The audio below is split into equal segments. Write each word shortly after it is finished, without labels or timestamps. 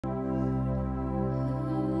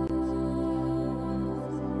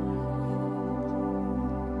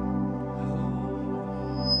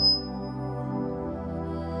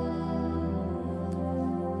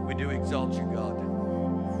exalt you, God.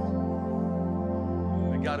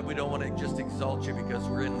 But God, we don't want to just exalt you because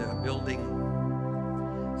we're in the building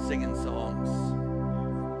singing songs.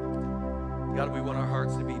 God, we want our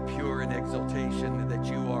hearts to be pure in exaltation, that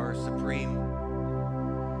you are supreme,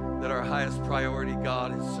 that our highest priority,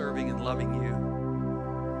 God, is serving and loving you.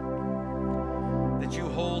 That you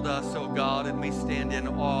hold us, oh God, and we stand in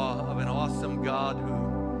awe of an awesome God who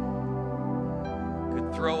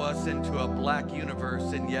could throw us into a black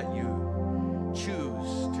universe, and yet you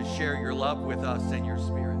choose to share your love with us and your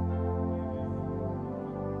Spirit.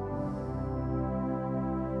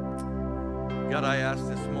 God, I ask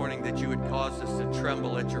this morning that you would cause us to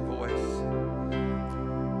tremble at your voice.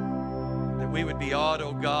 That we would be awed,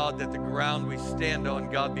 oh God, that the ground we stand on,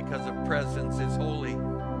 God, because of presence is holy.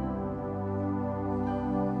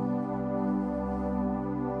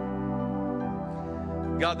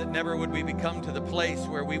 God, that never would we come to the place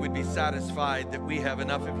where we would be satisfied that we have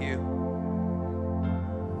enough of you.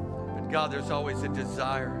 But God, there's always a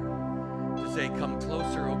desire to say, come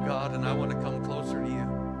closer, oh God, and I want to come closer to you.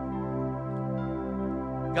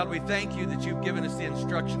 God, we thank you that you've given us the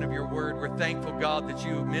instruction of your word. We're thankful, God, that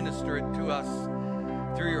you minister it to us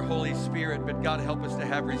through your Holy Spirit. But God, help us to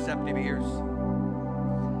have receptive ears,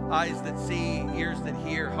 eyes that see, ears that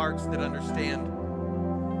hear, hearts that understand.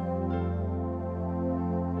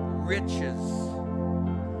 Riches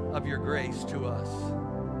of your grace to us.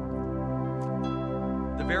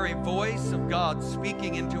 The very voice of God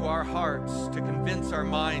speaking into our hearts to convince our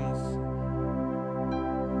minds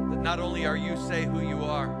that not only are you say who you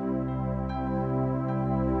are,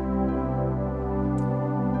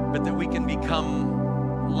 but that we can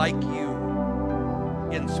become like you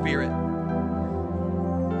in spirit.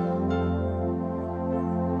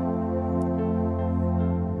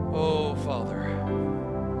 Oh, Father,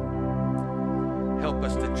 help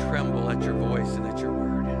us to tremble at your voice and at your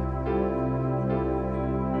word.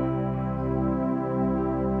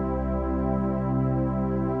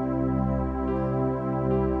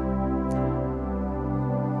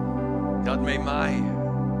 God, may my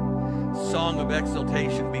song of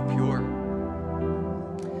exaltation be pure.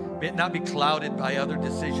 May it not be clouded by other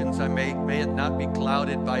decisions I make. May it not be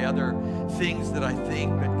clouded by other things that I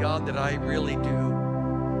think, but God, that I really do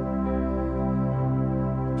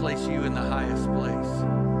place you in the highest place.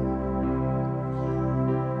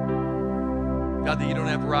 God, that you don't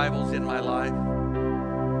have rivals in my life.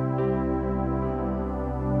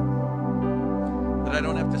 That I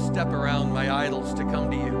don't have to step around my idols to come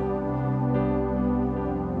to you.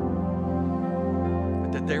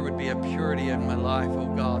 But that there would be a purity in my life, oh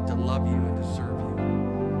God, to love you and to serve you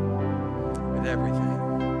with everything.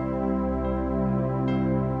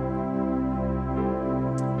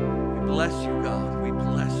 We bless you, God. We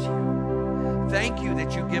bless you. Thank you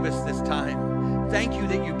that you give us this time. Thank you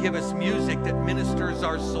that you give us music that ministers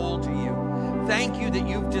our soul to you. Thank you that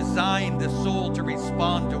you've designed the soul to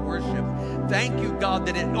respond to worship. Thank you, God,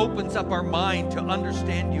 that it opens up our mind to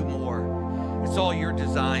understand you more. It's all your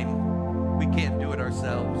design. We can't do it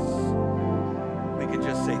ourselves. We can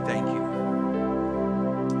just say thank you.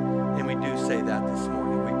 And we do say that this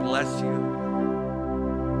morning. We bless you.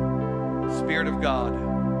 Spirit of God,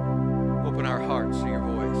 open our hearts to your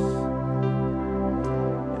voice.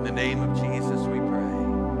 In the name of Jesus we pray.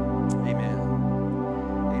 Amen.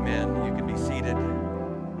 Amen. You can be seated.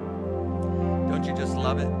 Don't you just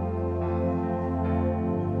love it?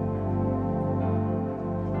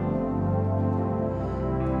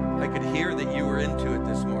 I could hear that you were into it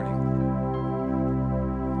this morning.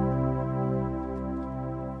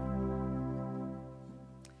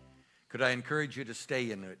 Could I encourage you to stay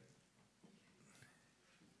in it?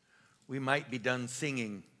 We might be done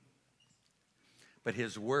singing, but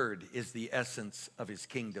his word is the essence of his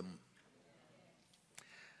kingdom.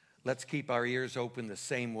 Let's keep our ears open the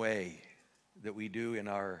same way that we do in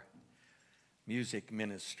our music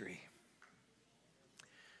ministry.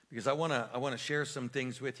 Because I want to share some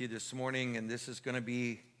things with you this morning, and this is going to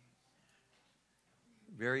be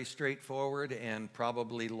very straightforward and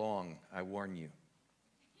probably long, I warn you.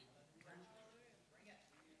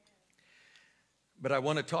 But I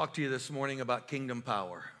want to talk to you this morning about kingdom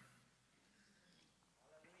power.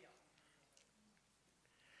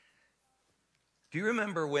 Do you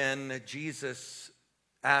remember when Jesus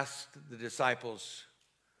asked the disciples,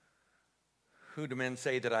 who do men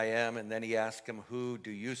say that I am? And then he asked them, who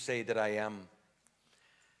do you say that I am?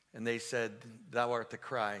 And they said, thou art the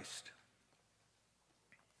Christ.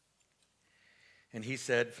 And he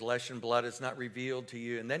said, flesh and blood is not revealed to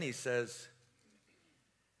you. And then he says,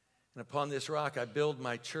 and upon this rock I build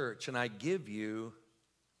my church, and I give you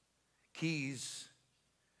keys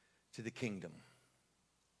to the kingdom.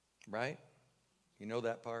 right? You know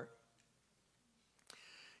that part?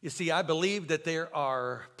 You see, I believe that there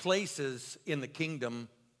are places in the kingdom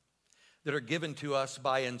that are given to us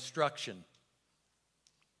by instruction.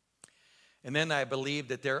 And then I believe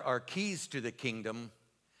that there are keys to the kingdom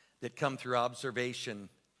that come through observation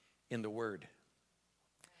in the Word.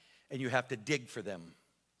 And you have to dig for them.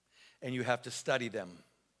 And you have to study them.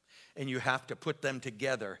 And you have to put them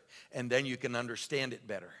together. And then you can understand it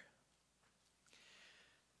better.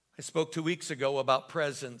 I spoke 2 weeks ago about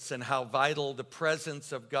presence and how vital the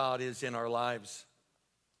presence of God is in our lives.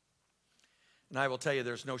 And I will tell you,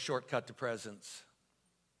 there's no shortcut to presence.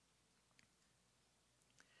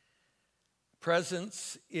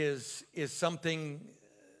 Presence is something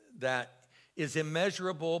that is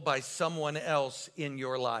immeasurable by someone else in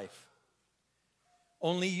your life.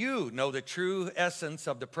 Only you know the true essence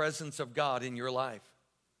of the presence of God in your life.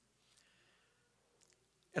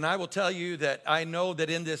 And I will tell you that I know that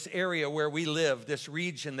in this area where we live, this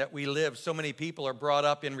region that we live, so many people are brought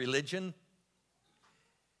up in religion.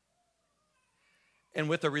 And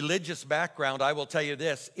with a religious background, I will tell you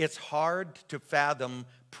this, it's hard to fathom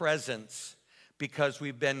presence because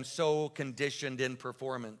we've been so conditioned in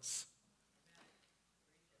performance.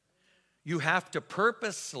 You have to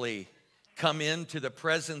purposely come into the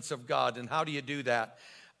presence of God. And how do you do that?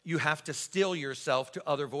 You have to still yourself to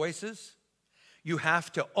other voices. You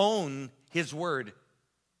have to own His Word.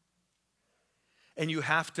 And you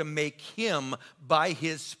have to make Him, by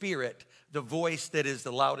His Spirit, the voice that is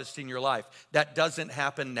the loudest in your life. That doesn't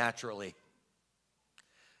happen naturally.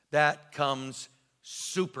 That comes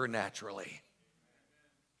supernaturally.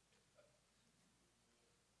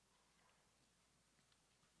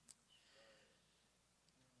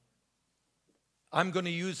 I'm going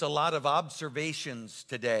to use a lot of observations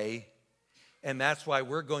today, and that's why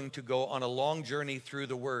we're going to go on a long journey through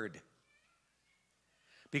the Word.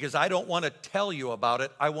 Because I don't want to tell you about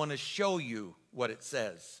it, I want to show you what it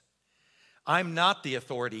says. I'm not the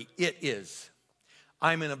authority, it is.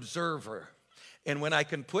 I'm an observer. And when I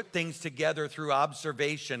can put things together through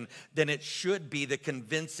observation, then it should be the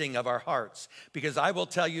convincing of our hearts. Because I will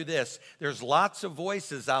tell you this, there's lots of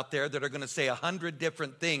voices out there that are going to say 100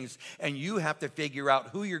 different things, and you have to figure out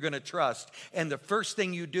who you're going to trust. And the first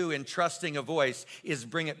thing you do in trusting a voice is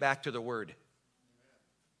bring it back to the Word.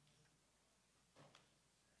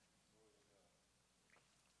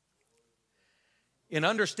 In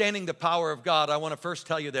understanding the power of God, I want to first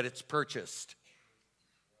tell you that it's purchased.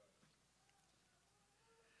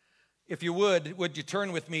 If you would you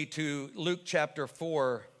turn with me to Luke chapter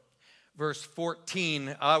 4, verse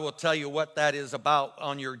 14. I will tell you what that is about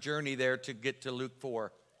on your journey there to get to Luke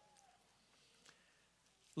 4.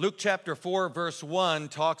 Luke chapter 4, verse 1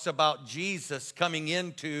 talks about Jesus coming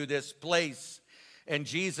into this place and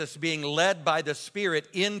Jesus being led by the Spirit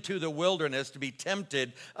into the wilderness to be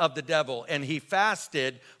tempted of the devil. And he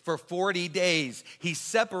fasted for 40 days. He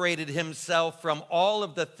separated himself from all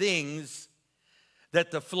of the things that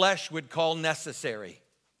the flesh would call necessary.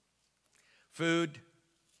 Food,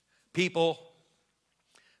 people,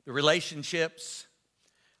 the relationships,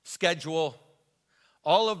 schedule,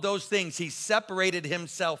 all of those things he separated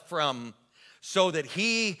himself from so that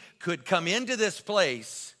he could come into this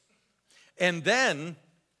place. And then,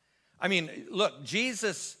 look,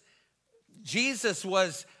 Jesus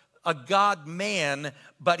was a God-man,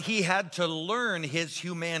 but he had to learn his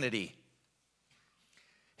humanity.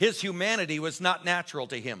 His humanity was not natural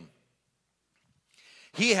to him.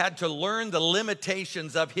 He had to learn the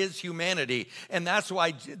limitations of his humanity. And that's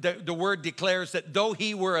why the word declares that though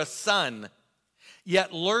he were a son,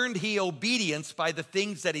 yet learned he obedience by the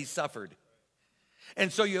things that he suffered.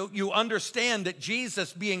 And so you understand that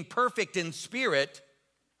Jesus, being perfect in spirit,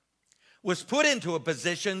 was put into a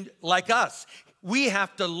position like us. We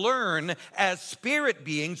have to learn as spirit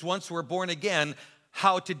beings, once we're born again,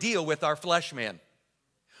 how to deal with our flesh man.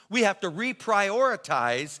 We have to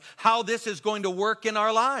reprioritize how this is going to work in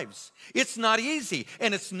our lives. It's not easy,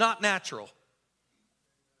 and it's not natural.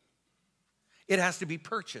 It has to be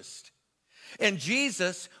purchased. And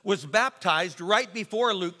Jesus was baptized right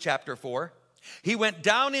before Luke chapter 4. He went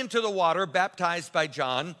down into the water, baptized by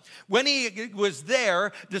John. When he was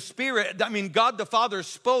there, God the Father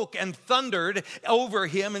spoke and thundered over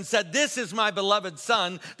him and said, "This is my beloved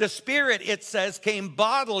Son." The Spirit, it says, came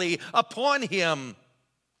bodily upon him.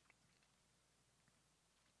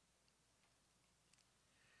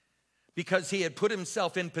 Because he had put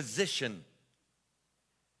himself in position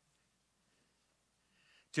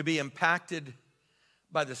to be impacted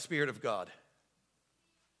by the Spirit of God.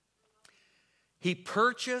 He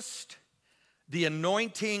purchased the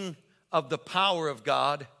anointing of the power of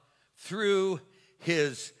God through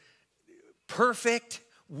his perfect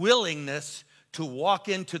willingness to walk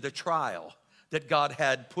into the trial that God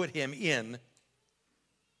had put him in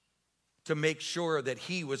to make sure that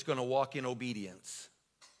he was going to walk in obedience.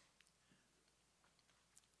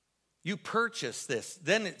 You purchase this.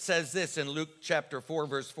 Then it says this in Luke chapter 4,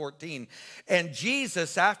 verse 14. And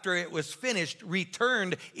Jesus, after it was finished,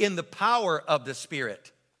 returned in the power of the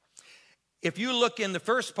Spirit. If you look in the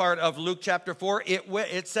first part of Luke chapter 4,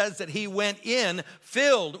 it says that he went in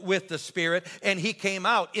filled with the Spirit, and he came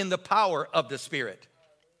out in the power of the Spirit.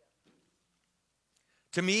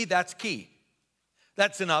 To me, that's key.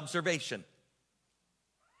 That's an observation.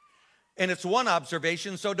 And it's one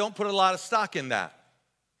observation, so don't put a lot of stock in that.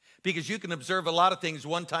 Because you can observe a lot of things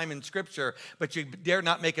one time in Scripture, but you dare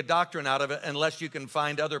not make a doctrine out of it unless you can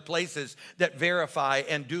find other places that verify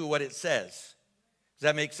and do what it says. Does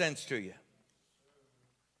that make sense to you?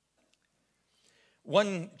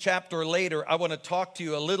 One chapter later, I want to talk to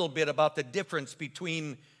you a little bit about the difference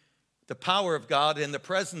between the power of God and the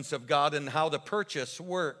presence of God and how the purchase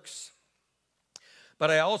works.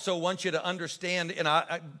 But I also want you to understand, and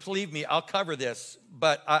believe me, I'll cover this,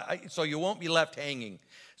 but so you won't be left hanging.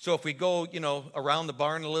 So if we go, around the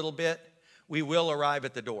barn a little bit, we will arrive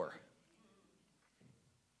at the door.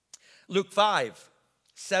 Luke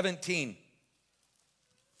 5:17.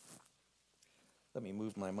 Let me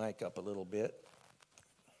move my mic up a little bit.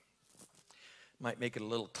 Might make it a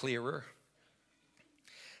little clearer.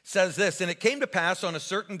 Says this, and it came to pass on a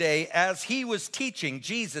certain day, as he was teaching,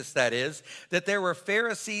 Jesus that is, that there were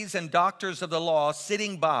Pharisees and doctors of the law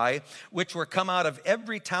sitting by, which were come out of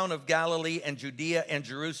every town of Galilee and Judea and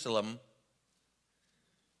Jerusalem.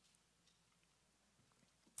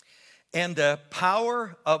 And the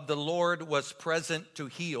power of the Lord was present to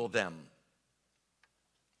heal them.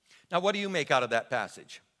 Now, what do you make out of that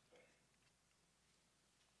passage?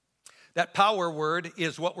 That power word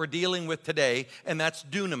is what we're dealing with today, and that's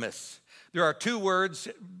dunamis. There are two words,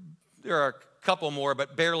 there are a couple more,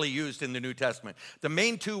 but barely used in the New Testament. The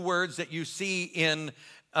main two words that you see in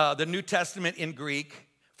the New Testament in Greek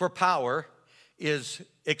for power is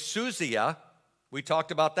exousia. We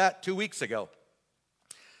talked about that 2 weeks ago.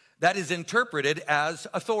 That is interpreted as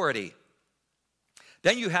authority.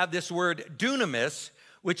 Then you have this word dunamis,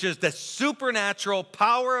 which is the supernatural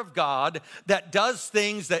power of God that does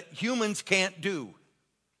things that humans can't do.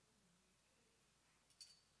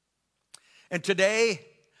 And today,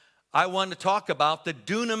 I want to talk about the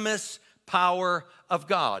dunamis power of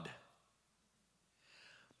God.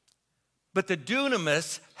 But the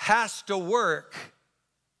dunamis has to work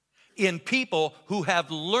in people who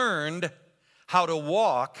have learned how to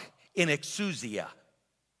walk in exousia.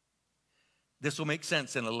 This will make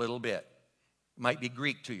sense in a little bit. Might be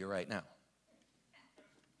Greek to you right now.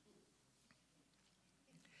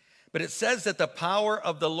 But it says that the power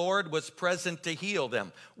of the Lord was present to heal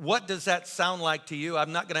them. What does that sound like to you?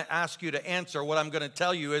 I'm not going to ask you to answer. What I'm going to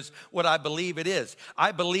tell you is what I believe it is.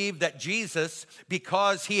 I believe that Jesus,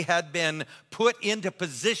 because he had been put into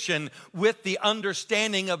position with the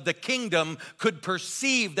understanding of the kingdom, could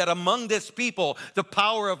perceive that among this people, the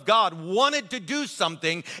power of God wanted to do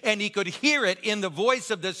something, and he could hear it in the voice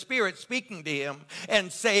of the Spirit speaking to him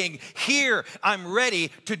and saying, "Here, I'm ready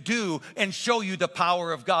to do and show you the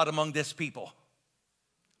power of God among this people."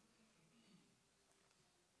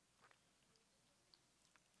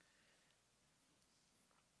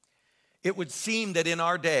 It would seem that in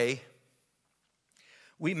our day,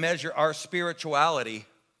 we measure our spirituality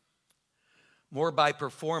more by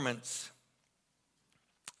performance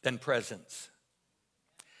than presence.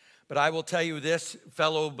 But I will tell you this,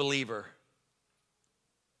 fellow believer,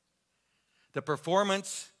 the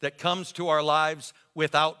performance that comes to our lives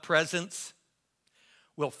without presence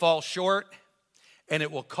will fall short, and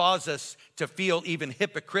it will cause us to feel even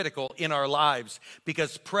hypocritical in our lives,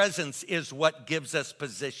 because presence is what gives us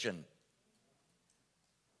position.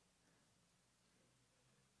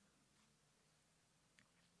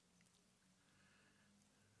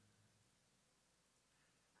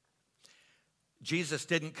 Jesus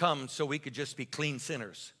didn't come so we could just be clean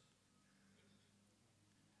sinners.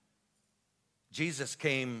 Jesus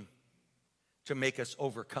came to make us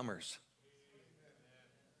overcomers.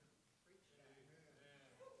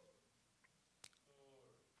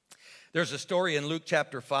 There's a story in Luke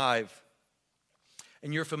chapter 5,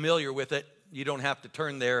 and you're familiar with it. You don't have to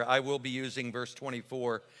turn there. I will be using verse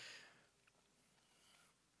 24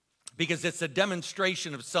 because it's a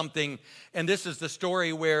demonstration of something, and this is the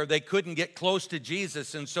story where they couldn't get close to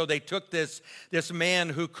Jesus, and so they took this man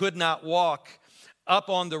who could not walk up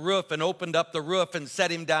on the roof and opened up the roof and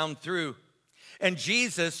set him down through. And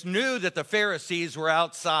Jesus knew that the Pharisees were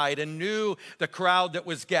outside and knew the crowd that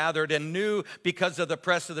was gathered and knew because of the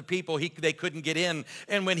press of the people they couldn't get in.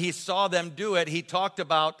 And when he saw them do it, he talked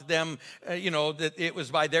about them, that it was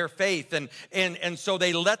by their faith. And so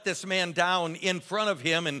they let this man down in front of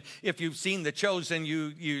him. And if you've seen The Chosen,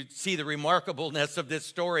 you see the remarkableness of this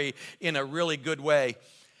story in a really good way.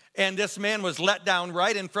 And this man was let down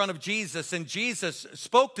right in front of Jesus. And Jesus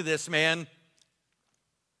spoke to this man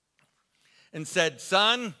and said,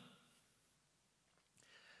 "Son,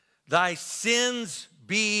 thy sins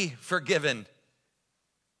be forgiven."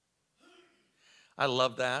 I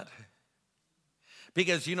love that.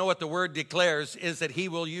 Because you know what the word declares is that he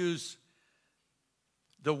will use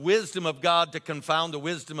the wisdom of God to confound the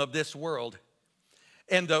wisdom of this world.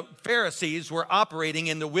 And the Pharisees were operating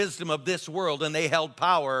in the wisdom of this world, and they held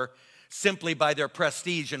power simply by their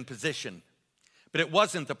prestige and position. But it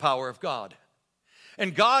wasn't the power of God.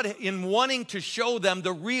 And God, in wanting to show them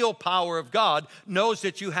the real power of God, knows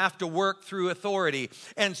that you have to work through authority.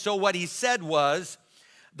 And so what he said was,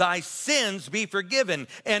 "Thy sins be forgiven."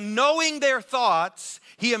 And knowing their thoughts,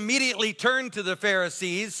 he immediately turned to the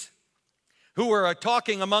Pharisees, who were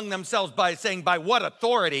talking among themselves by saying, "By what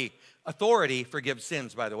authority?" Authority forgives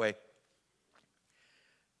sins, by the way.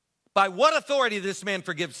 By what authority this man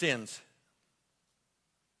forgives sins?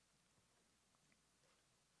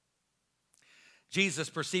 Jesus,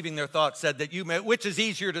 perceiving their thoughts, said that which is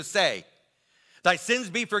easier to say? Thy sins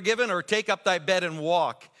be forgiven, or take up thy bed and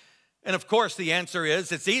walk? And of course the answer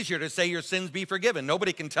is, it's easier to say your sins be forgiven.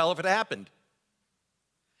 Nobody can tell if it happened.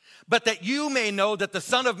 But that you may know that the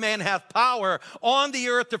Son of Man hath power on the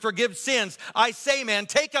earth to forgive sins. I say, man,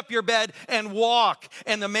 take up your bed and walk.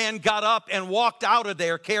 And the man got up and walked out of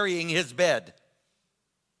there carrying his bed.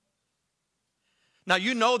 Now,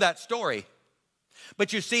 you know that story.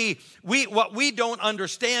 But you see, what we don't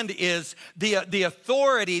understand is the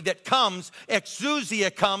authority that comes,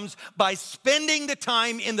 exousia comes, by spending the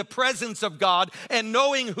time in the presence of God and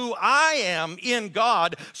knowing who I am in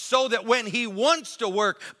God, so that when he wants to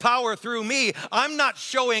work power through me, I'm not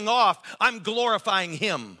showing off, I'm glorifying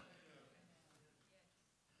him.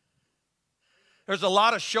 There's a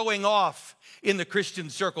lot of showing off in the Christian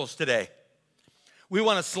circles today. We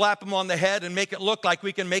want to slap them on the head and make it look like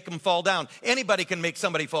we can make them fall down. Anybody can make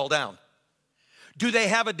somebody fall down. Do they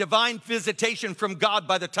have a divine visitation from God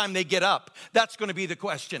by the time they get up? That's going to be the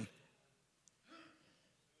question.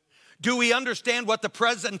 Do we understand what the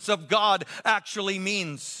presence of God actually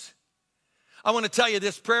means? I want to tell you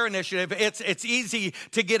this prayer initiative, it's easy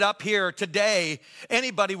to get up here today.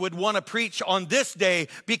 Anybody would want to preach on this day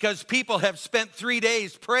because people have spent 3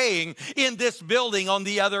 days praying in this building on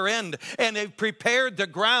the other end, and they've prepared the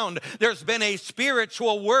ground. There's been a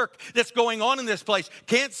spiritual work that's going on in this place.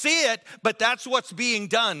 Can't see it, but that's what's being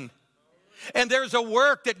done. And there's a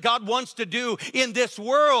work that God wants to do in this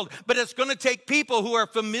world, but it's going to take people who are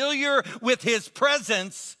familiar with his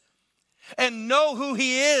presence and know who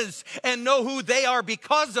he is and know who they are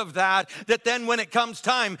because of that, that then when it comes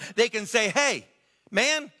time, they can say, "Hey,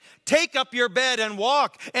 man, take up your bed and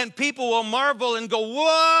walk." And people will marvel and go,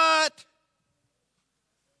 "What?"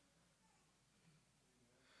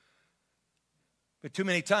 But too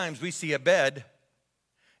many times we see a bed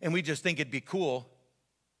and we just think it'd be cool.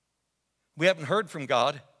 We haven't heard from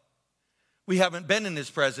God. We haven't been in his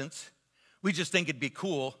presence. We just think it'd be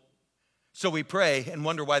cool. So we pray and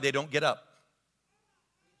wonder why they don't get up.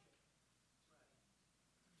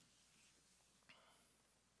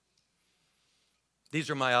 These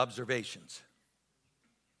are my observations.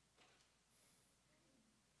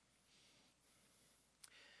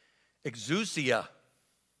 Exousia,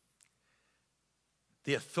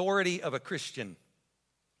 the authority of a Christian,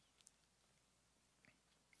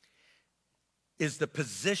 is the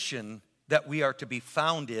position that we are to be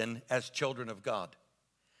found in as children of God.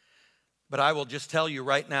 But I will just tell you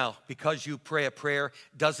right now, because you pray a prayer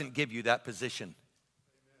doesn't give you that position.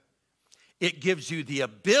 It gives you the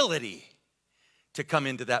ability to come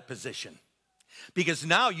into that position. Because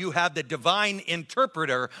now you have the divine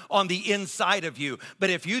interpreter on the inside of you.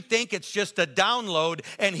 But if you think it's just a download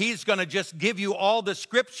and he's going to just give you all the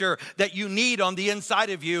scripture that you need on the inside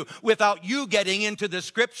of you without you getting into the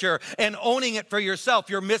scripture and owning it for yourself,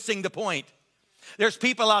 you're missing the point. There's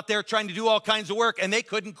people out there trying to do all kinds of work, and they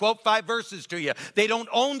couldn't quote 5 verses to you. They don't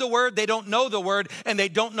own the word, they don't know the word, and they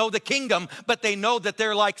don't know the kingdom, but they know that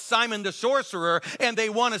they're like Simon the sorcerer, and they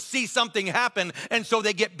want to see something happen, and so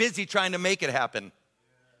they get busy trying to make it happen.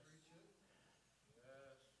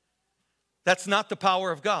 That's not the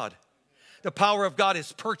power of God. The power of God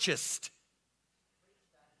is purchased.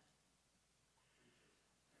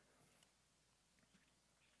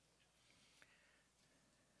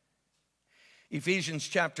 Ephesians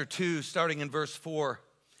chapter 2, starting in verse 4.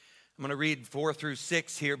 I'm going to read 4 through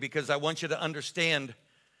 6 here because I want you to understand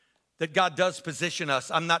that God does position us.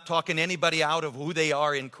 I'm not talking anybody out of who they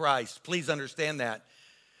are in Christ. Please understand that.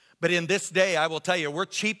 But in this day, I will tell you, we're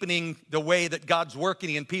cheapening the way that God's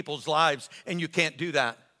working in people's lives, and you can't do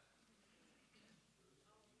that.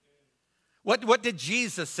 What did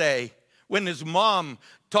Jesus say when his mom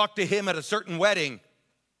talked to him at a certain wedding?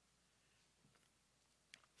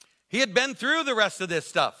 He had been through the rest of this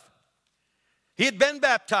stuff. He had been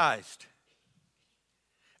baptized.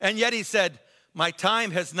 And yet he said, my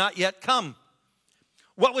time has not yet come.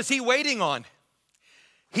 What was he waiting on?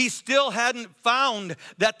 He still hadn't found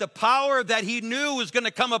that the power that he knew was going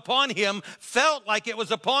to come upon him felt like it was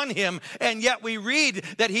upon him. And yet we read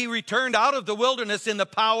that he returned out of the wilderness in the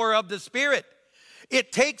power of the Spirit.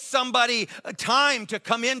 It takes somebody time to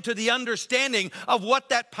come into the understanding of what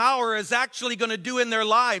that power is actually going to do in their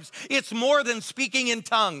lives. It's more than speaking in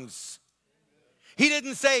tongues. He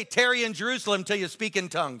didn't say, tarry in Jerusalem until you speak in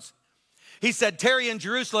tongues. He said, tarry in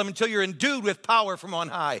Jerusalem until you're endued with power from on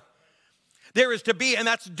high. There is to be, and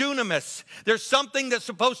that's dunamis. There's something that's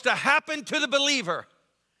supposed to happen to the believer.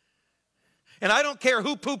 And I don't care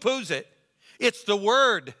who poo-poos it. It's the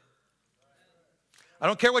word. I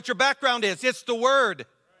don't care what your background is. It's the word.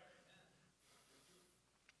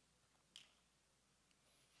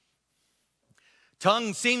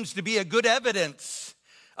 Tongue seems to be a good evidence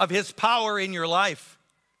of his power in your life.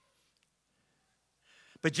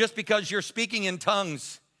 But just because you're speaking in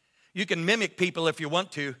tongues, you can mimic people if you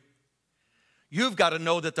want to. You've got to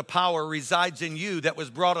know that the power resides in you that was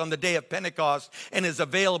brought on the day of Pentecost and is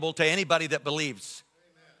available to anybody that believes.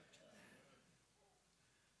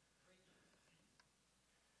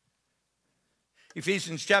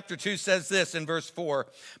 Ephesians chapter 2 says this in verse 4,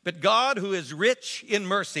 but God, who is rich in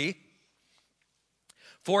mercy,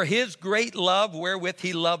 for his great love wherewith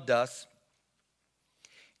he loved us,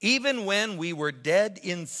 even when we were dead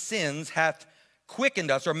in sins, hath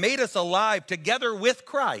quickened us or made us alive together with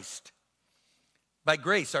Christ. By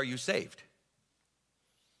grace are you saved.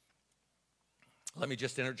 Let me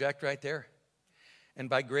just interject right there. And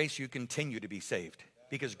by grace you continue to be saved,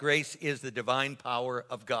 because grace is the divine power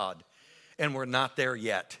of God. And we're not there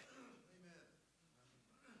yet.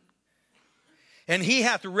 And he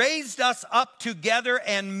hath raised us up together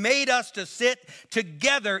and made us to sit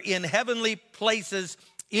together in heavenly places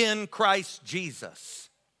in Christ Jesus.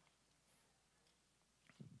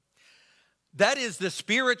 That is the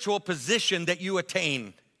spiritual position that you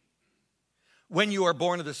attain when you are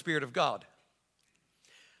born of the Spirit of God.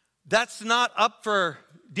 That's not up for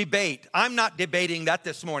debate. I'm not debating that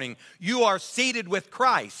this morning. You are seated with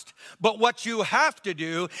Christ. But what you have to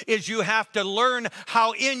do is you have to learn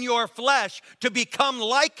how in your flesh to become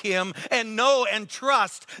like him and know and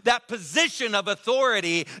trust that position of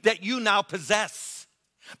authority that you now possess.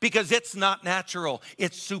 Because it's not natural,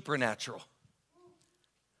 it's supernatural.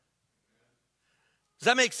 Does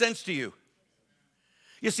that make sense to you?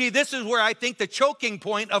 You see, this is where I think the choking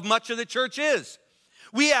point of much of the church is.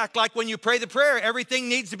 We act like when you pray the prayer, everything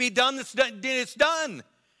needs to be done, it's done.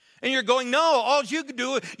 And you're going, no, all you can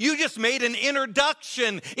do, you just made an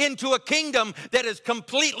introduction into a kingdom that is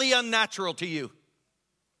completely unnatural to you.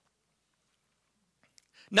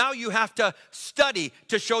 Now you have to study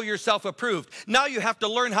to show yourself approved. Now you have to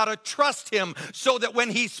learn how to trust him so that when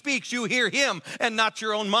he speaks, you hear him and not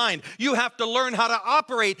your own mind. You have to learn how to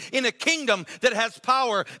operate in a kingdom that has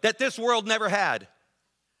power that this world never had.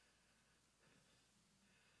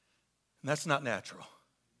 And that's not natural.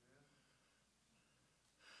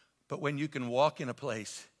 But when you can walk in a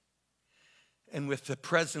place and with the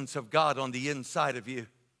presence of God on the inside of you,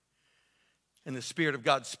 and the Spirit of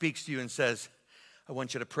God speaks to you and says, I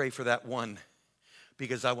want you to pray for that one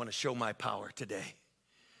because I want to show my power today.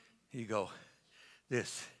 You go,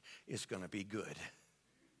 this is going to be good.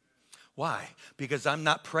 Why? Because I'm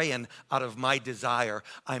not praying out of my desire.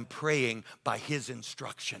 I'm praying by his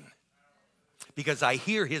instruction. Because I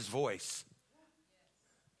hear his voice.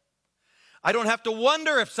 I don't have to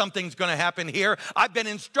wonder if something's going to happen here. I've been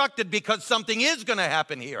instructed because something is going to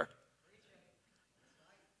happen here.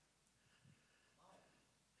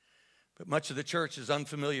 But much of the church is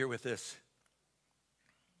unfamiliar with this.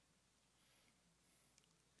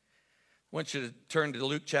 I want you to turn to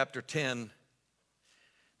Luke chapter 10. And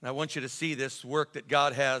I want you to see this work that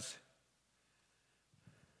God has.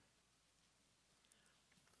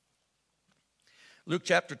 Luke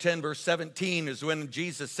chapter 10, verse 17 is when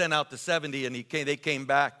Jesus sent out the 70 and they came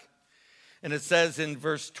back. And it says in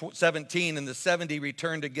verse 17, and the 70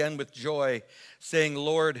 returned again with joy, saying,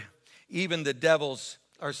 Lord, even the devils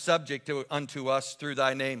are subject unto us through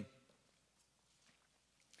thy name.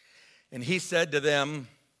 And he said to them,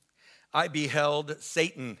 I beheld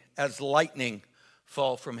Satan as lightning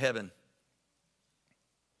fall from heaven.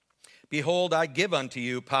 Behold, I give unto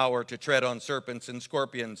you power to tread on serpents and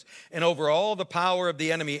scorpions, and over all the power of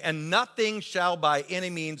the enemy, and nothing shall by any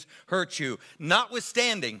means hurt you.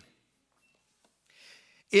 Notwithstanding,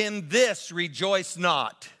 in this rejoice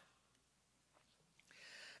not,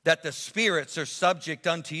 that the spirits are subject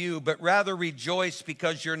unto you, but rather rejoice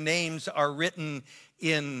because your names are written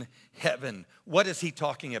in heaven. What is he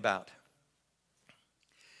talking about?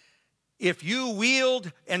 If you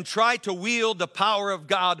wield and try to wield the power of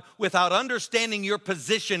God without understanding your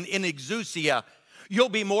position in exousia, you'll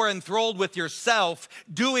be more enthralled with yourself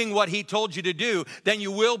doing what he told you to do than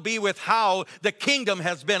you will be with how the kingdom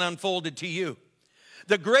has been unfolded to you.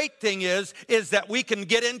 The great thing is that we can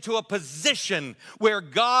get into a position where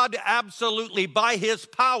God absolutely, by his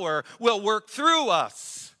power, will work through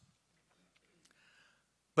us.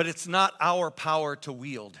 But it's not our power to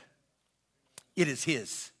wield. It is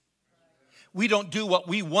his. We don't do what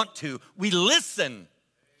we want to. We listen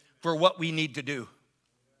for what we need to do.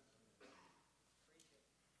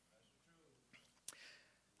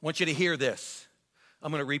 I want you to hear this.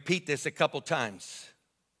 I'm going to repeat this a couple times.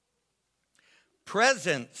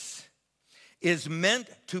 Presence is meant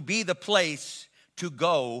to be the place to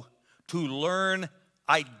go to learn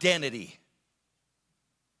identity.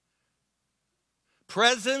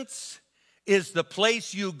 Presence is the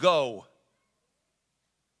place you go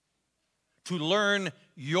to learn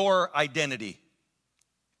your identity.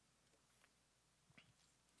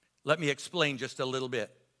 Let me explain just a little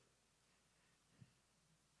bit.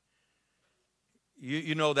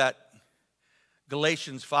 You know that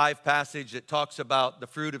Galatians 5 passage that talks about the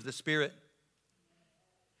fruit of the Spirit?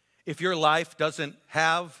 If your life doesn't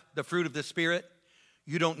have the fruit of the Spirit,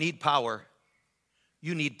 you don't need power.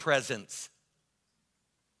 You need presence.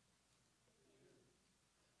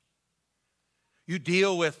 You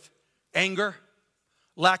deal with anger,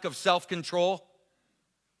 lack of self-control.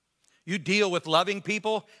 You deal with loving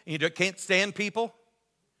people and you can't stand people.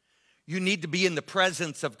 You need to be in the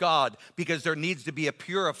presence of God because there needs to be a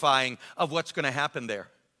purifying of what's going to happen there.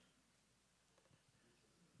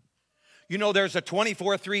 You know, there's a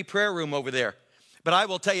 24/3 prayer room over there. But I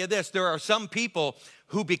will tell you this, there are some people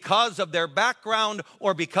who, because of their background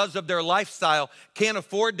or because of their lifestyle, can't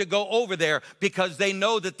afford to go over there because they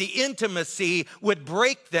know that the intimacy would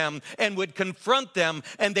break them and would confront them,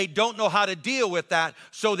 and they don't know how to deal with that,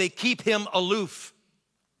 so they keep him aloof.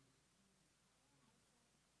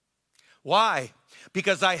 Why?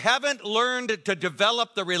 Because I haven't learned to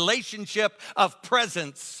develop the relationship of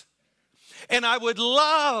presence. And I would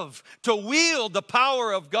love to wield the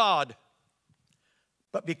power of God.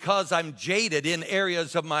 But because I'm jaded in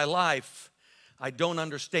areas of my life, I don't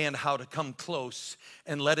understand how to come close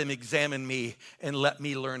and let him examine me and let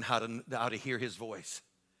me learn how to hear his voice.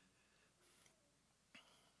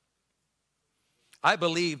 I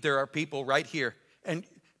believe there are people right here, and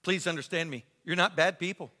please understand me, you're not bad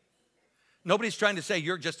people. Nobody's trying to say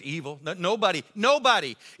you're just evil.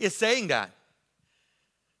 Nobody is saying that.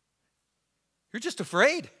 You're just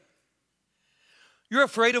afraid. You're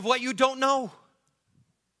afraid of what you don't know.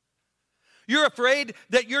 You're afraid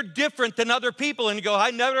that you're different than other people, and you go, I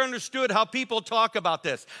never understood how people talk about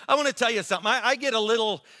this. I want to tell you something. I get a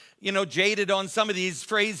little, jaded on some of these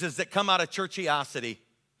phrases that come out of churchiosity.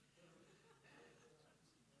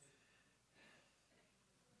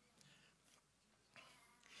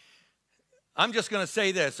 I'm just going to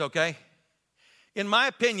say this, okay? In my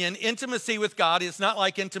opinion, intimacy with God is not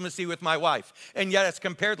like intimacy with my wife, and yet it's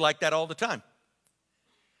compared like that all the time.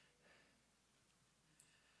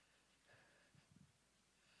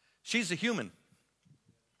 She's a human.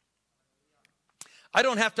 I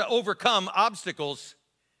don't have to overcome obstacles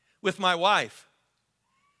with my wife.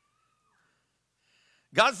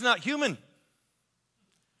 God's not human.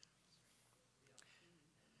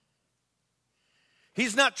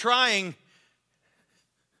 He's not trying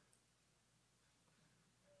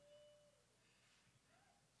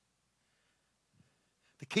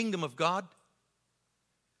the kingdom of God.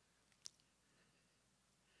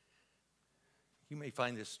 You may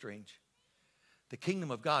find this strange. The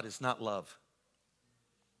kingdom of God is not love.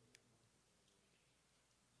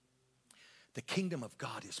 The kingdom of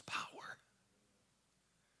God is power.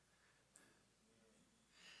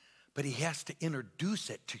 But he has to introduce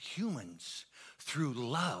it to humans through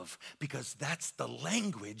love because that's the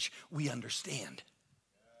language we understand.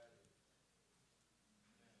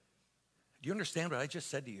 Do you understand what I just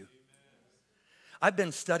said to you? I've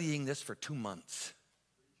been studying this for 2 months.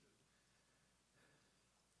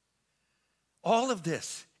 All of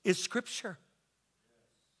this is scripture.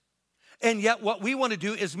 And yet what we want to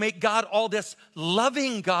do is make God all this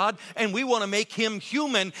loving God, and we want to make him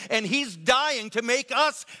human, and he's dying to make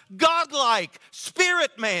us godlike,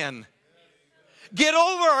 spirit man. Get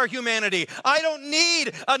over our humanity. I don't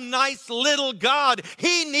need a nice little God.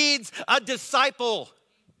 He needs a disciple.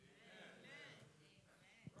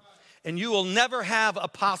 And you will never have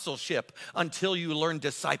apostleship until you learn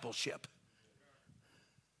discipleship.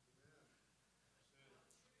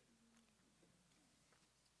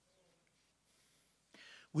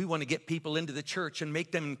 We want to get people into the church and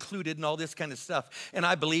make them included in all this kind of stuff. And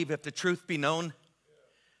I believe if the truth be known,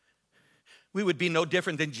 we would be no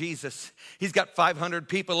different than Jesus. He's got 500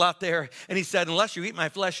 people out there, and he said, unless you eat my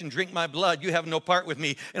flesh and drink my blood, you have no part with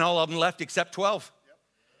me. And all of them left except 12.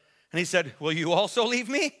 And he said, will you also leave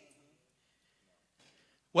me?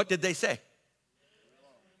 What did they say?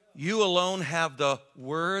 You alone have the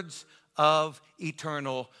words of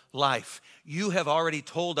eternal life. You have already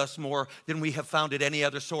told us more than we have found at any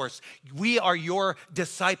other source. We are your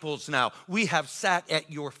disciples now. We have sat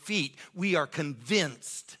at your feet. We are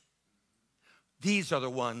convinced these are the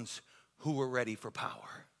ones who were ready for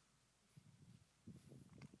power.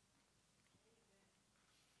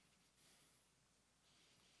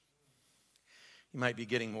 You might be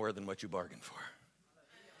getting more than what you bargained for.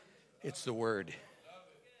 It's the word.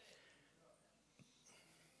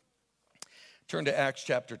 Turn to Acts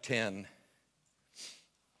chapter 10.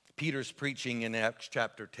 Peter's preaching in Acts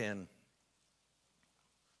chapter 10.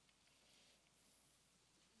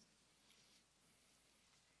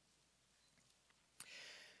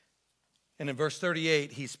 And in verse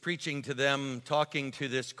 38, he's preaching to them, talking to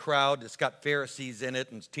this crowd. It's got Pharisees in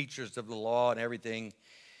it and teachers of the law and everything.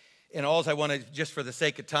 And all I want to, just for the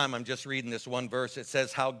sake of time, I'm just reading this one verse. It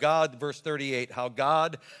says, how God, verse 38, how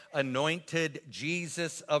God anointed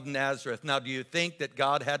Jesus of Nazareth. Now, do you think that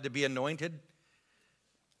God had to be anointed?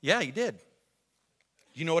 Yeah, he did.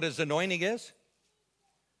 Do you know what his anointing is?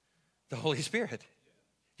 The Holy Spirit.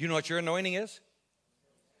 Do you know what your anointing is?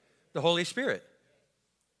 The Holy Spirit.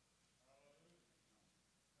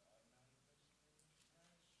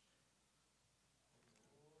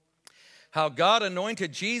 How God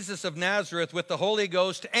anointed Jesus of Nazareth with the Holy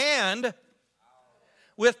Ghost and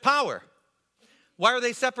with power. Why are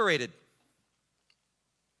they separated?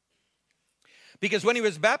 Because when he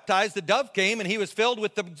was baptized, the dove came and he was filled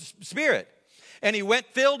with the Spirit. And he went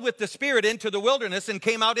filled with the Spirit into the wilderness and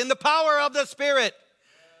came out in the power of the Spirit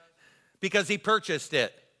because he purchased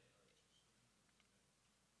it.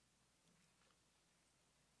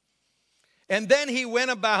 And then he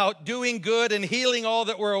went about doing good and healing all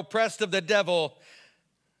that were oppressed of the devil,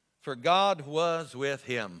 for God was with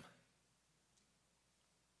him.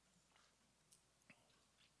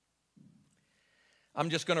 I'm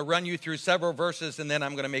just going to run you through several verses and then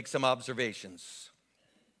I'm going to make some observations.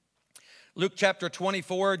 Luke chapter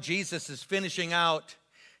 24, Jesus is finishing out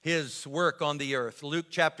his work on the earth. Luke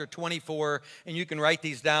chapter 24, and you can write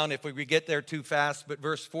these down if we get there too fast, but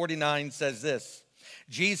verse 49 says this.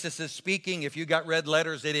 Jesus is speaking. If you got red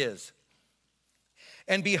letters, it is.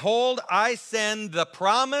 And behold, I send the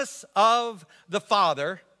promise of the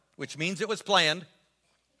Father, which means it was planned,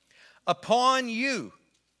 upon you.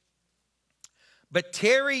 But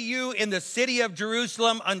tarry you in the city of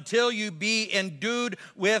Jerusalem until you be endued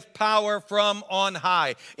with power from on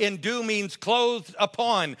high. Endue means clothed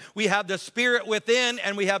upon. We have the Spirit within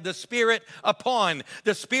and we have the Spirit upon.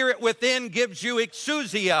 The Spirit within gives you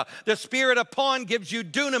exousia. The Spirit upon gives you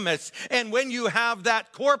dunamis. And when you have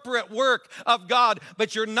that corporate work of God,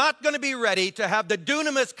 but you're not going to be ready to have the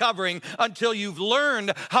dunamis covering until you've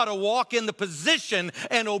learned how to walk in the position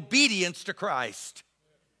and obedience to Christ.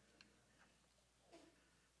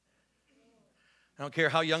 I don't care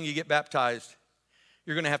how young you get baptized,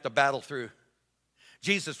 you're going to have to battle through.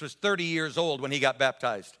 Jesus was 30 years old when he got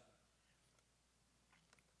baptized.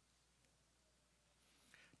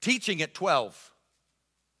 Teaching at 12.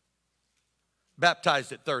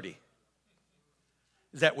 Baptized at 30.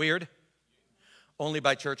 Is that weird? Only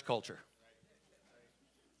by church culture.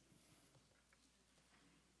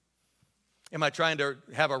 Am I trying to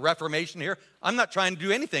have a reformation here? I'm not trying to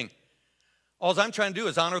do anything. All I'm trying to do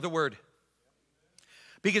is honor the word.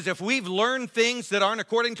 Because if we've learned things that aren't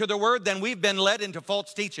according to the word, then we've been led into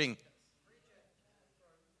false teaching.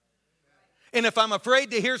 And if I'm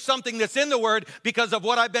afraid to hear something that's in the word because of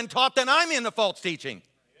what I've been taught, then I'm in the false teaching.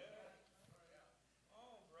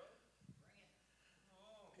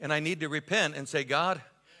 And I need to repent and say, God,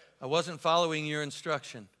 I wasn't following your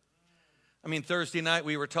instruction. I mean, Thursday night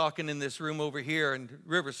we were talking in this room over here in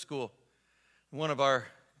River School. One of our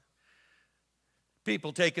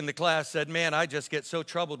People taking the class said, man, I just get so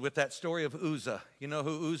troubled with that story of Uzzah. You know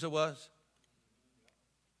who Uzzah was?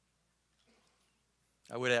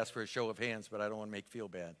 I would ask for a show of hands, but I don't want to make you feel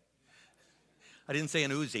bad. I didn't say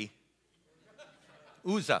an Uzi.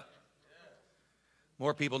 Uzzah.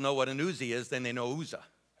 More people know what an Uzi is than they know Uzzah.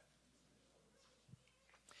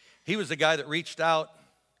 He was the guy that reached out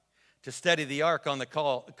to steady the ark on the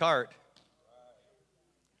cart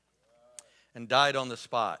and died on the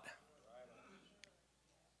spot.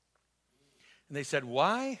 And they said,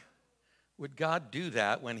 why would God do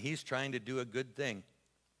that when he's trying to do a good thing?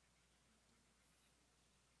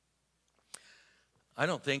 I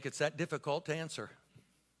don't think it's that difficult to answer.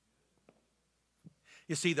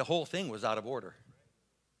 You see, the whole thing was out of order.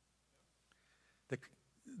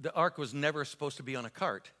 The ark was never supposed to be on a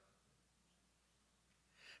cart.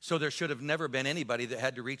 So there should have never been anybody that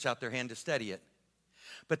had to reach out their hand to steady it.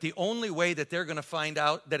 But the only way that they're going to find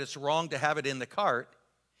out that it's wrong to have it in the cart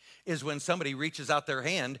is when somebody reaches out their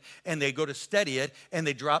hand and they go to steady it and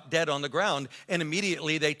they drop dead on the ground, and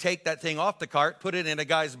immediately they take that thing off the cart, put it in a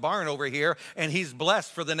guy's barn over here, and he's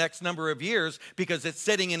blessed for the next number of years because it's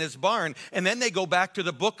sitting in his barn. And then they go back to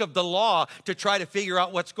the book of the law to try to figure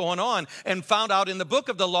out what's going on, and found out in the book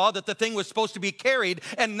of the law that the thing was supposed to be carried,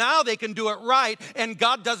 and now they can do it right, and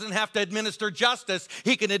God doesn't have to administer justice,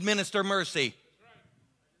 he can administer mercy.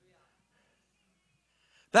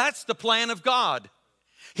 That's the plan of God.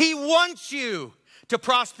 He wants you to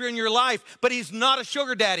prosper in your life, but he's not a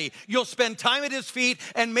sugar daddy. You'll spend time at his feet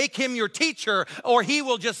and make him your teacher, or he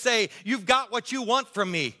will just say, you've got what you want from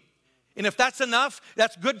me. And if that's enough,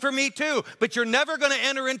 that's good for me too. But you're never going to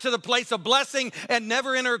enter into the place of blessing and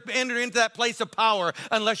never enter into that place of power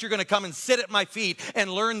unless you're going to come and sit at my feet and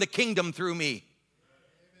learn the kingdom through me.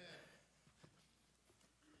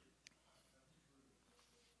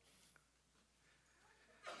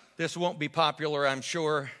 This won't be popular, I'm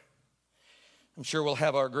sure. I'm sure we'll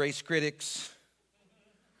have our grace critics.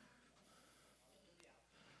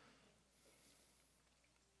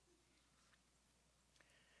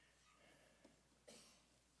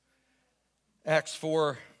 Acts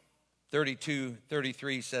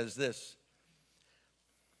 4:32-33 says this.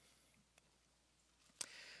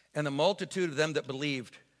 And the multitude of them that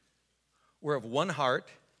believed were of one heart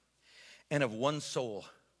and of one soul.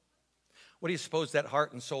 What do you suppose that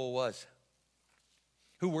heart and soul was?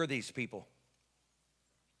 Who were these people?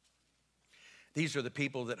 These are the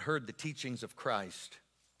people that heard the teachings of Christ.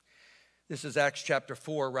 This is Acts chapter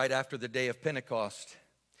 4, right after the day of Pentecost.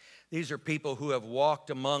 These are people who have walked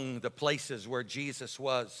among the places where Jesus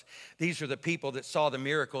was. These are the people that saw the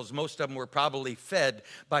miracles. Most of them were probably fed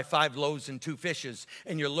by 5 loaves and 2 fishes.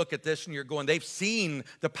 And you look at this and you're going, they've seen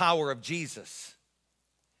the power of Jesus.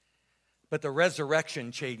 But the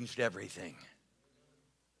resurrection changed everything.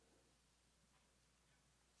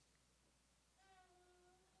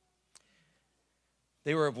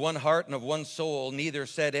 They were of one heart and of one soul. Neither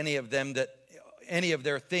said any of them that any of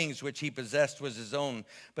their things which he possessed was his own,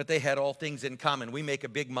 but they had all things in common. We make a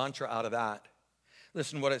big mantra out of that.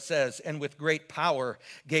 Listen what it says. And with great power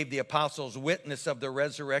gave the apostles witness of the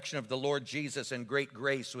resurrection of the Lord Jesus, and great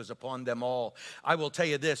grace was upon them all. I will tell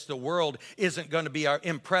you this, the world isn't going to be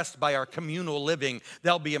impressed by our communal living.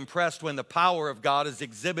 They'll be impressed when the power of God is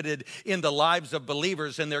exhibited in the lives of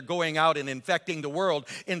believers, and they're going out and infecting the world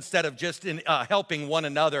instead of just helping one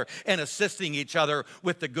another and assisting each other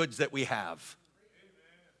with the goods that we have.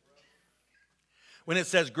 When it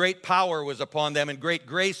says great power was upon them and great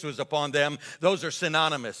grace was upon them, those are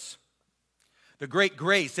synonymous. The great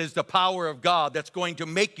grace is the power of God that's going to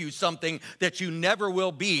make you something that you never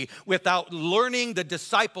will be without learning the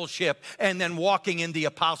discipleship and then walking in the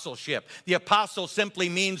apostleship. The apostle simply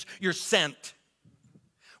means you're sent.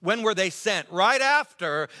 When were they sent? Right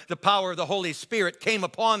after the power of the Holy Spirit came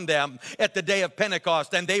upon them at the day of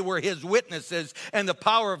Pentecost, and they were his witnesses, and the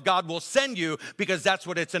power of God will send you because that's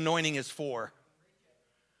what its anointing is for.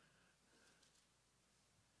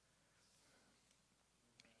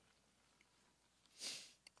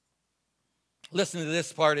 Listen to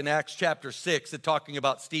this part in Acts chapter 6, it's talking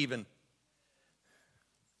about Stephen.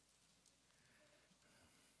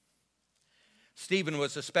 Stephen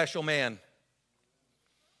was a special man.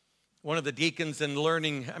 One of the deacons in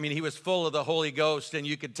learning, he was full of the Holy Ghost, and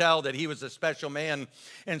you could tell that he was a special man.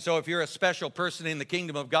 And so if you're a special person in the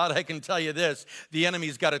kingdom of God, I can tell you this, the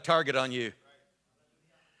enemy's got a target on you.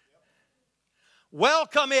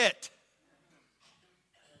 Welcome it.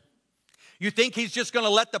 You think he's just going to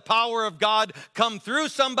let the power of God come through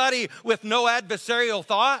somebody with no adversarial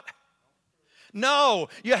thought? No,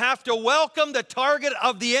 you have to welcome the target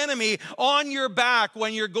of the enemy on your back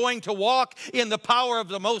when you're going to walk in the power of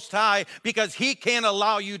the Most High, because he can't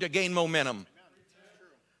allow you to gain momentum.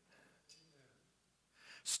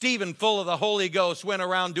 Stephen, full of the Holy Ghost, went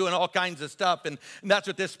around doing all kinds of stuff, and that's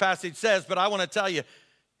what this passage says. But I want to tell you,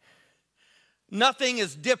 nothing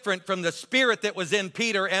is different from the spirit that was in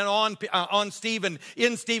Peter and on Stephen,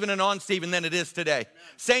 in Stephen and on Stephen than it is today.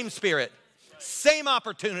 Same spirit, same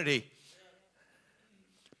opportunity.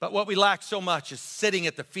 But what we lack so much is sitting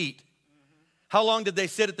at the feet. How long did they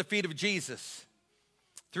sit at the feet of Jesus?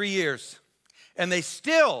 3 years. And they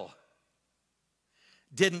still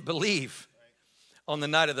didn't believe on the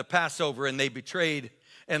night of the Passover, and they betrayed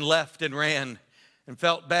and left and ran and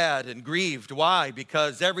felt bad and grieved. Why?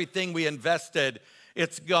 Because everything we invested,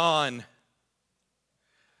 it's gone.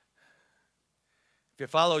 If you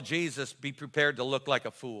follow Jesus, be prepared to look like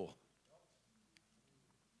a fool,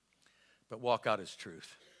 but walk out his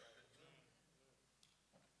truth.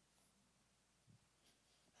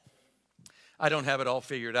 I don't have it all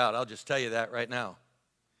figured out. I'll just tell you that right now.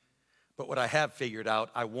 But what I have figured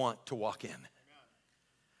out, I want to walk in.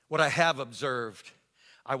 What I have observed,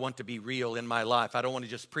 I want to be real in my life. I don't want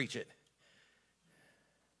to just preach it.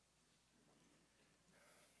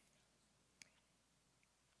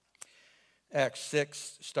 Acts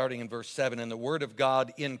 6, starting in verse 7, and the word of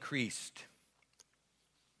God increased.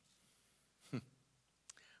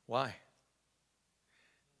 Why?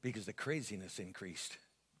 Because the craziness increased.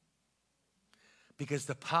 Because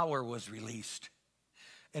the power was released.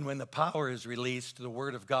 And when the power is released, the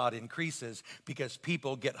word of God increases, because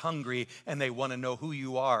people get hungry and they want to know who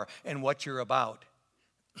you are and what you're about.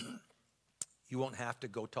 You won't have to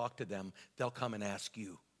go talk to them. They'll come and ask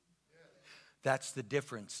you. That's the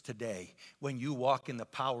difference today. When you walk in the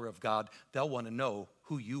power of God, they'll want to know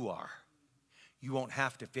who you are. You won't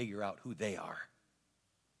have to figure out who they are.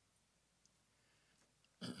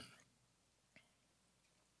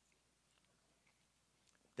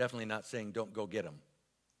 Definitely not saying don't go get them.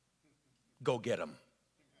 Go get them.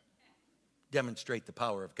 Demonstrate the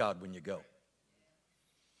power of God when you go.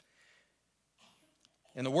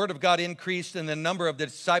 And the word of God increased, and the number of the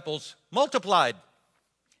disciples multiplied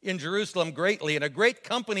in Jerusalem greatly, and a great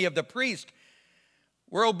company of the priests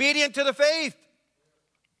were obedient to the faith.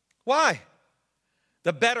 Why?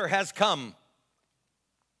 The better has come.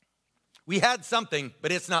 We had something,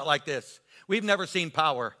 but it's not like this. We've never seen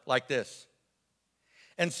power like this.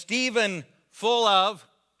 And Stephen, full of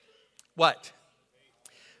what?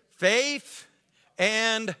 Faith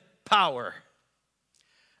and power.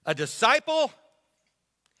 A disciple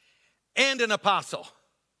and an apostle.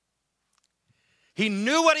 He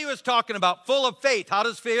knew what he was talking about, full of faith. How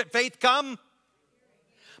does faith come?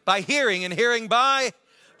 By hearing, and hearing by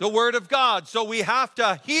the word of God. So we have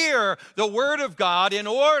to hear the word of God in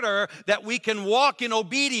order that we can walk in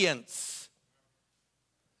obedience.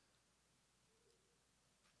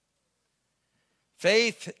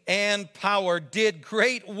 Faith and power did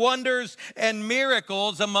great wonders and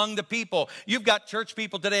miracles among the people. You've got church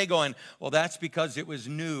people today going, well, that's because it was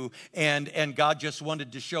new, and God just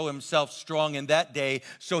wanted to show himself strong in that day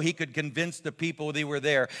so he could convince the people they were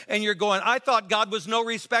there. And you're going, I thought God was no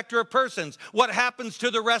respecter of persons. What happens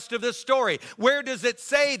to the rest of this story? Where does it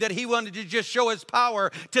say that he wanted to just show his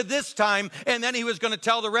power to this time, and then he was going to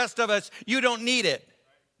tell the rest of us, you don't need it?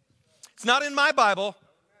 It's not in my Bible.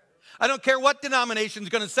 I don't care what denomination is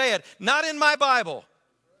going to say it. Not in my Bible.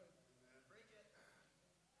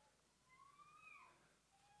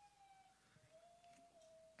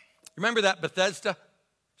 Remember that Bethesda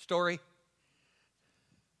story?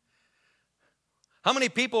 How many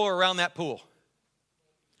people were around that pool?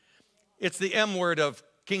 It's the M word of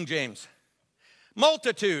King James.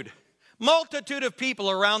 Multitude. Multitude of people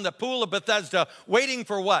around the pool of Bethesda waiting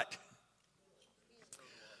for what?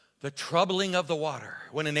 The troubling of the water,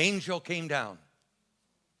 when an angel came down.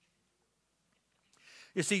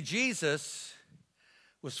 You see, Jesus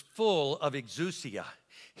was full of exousia.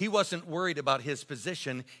 He wasn't worried about his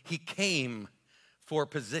position. He came for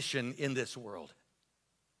position in this world.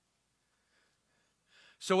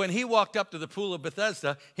 So when he walked up to the pool of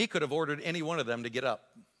Bethesda, he could have ordered any one of them to get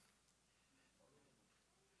up.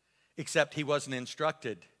 Except he wasn't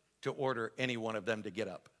instructed to order any one of them to get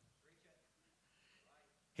up.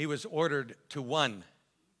 He was ordered to one.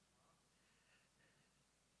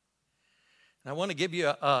 And I want to give you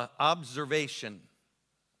an observation.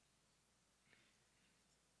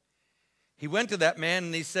 He went to that man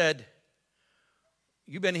and he said,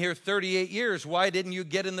 you've been here 38 years. Why didn't you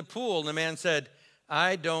get in the pool? And the man said,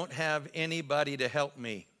 I don't have anybody to help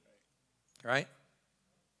me. Right?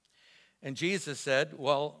 And Jesus said,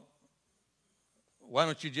 well, why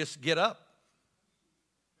don't you just get up?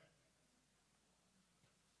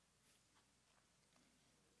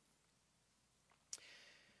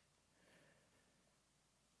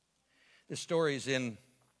 This story is in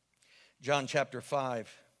John chapter 5.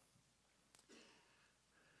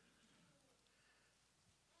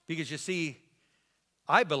 Because you see,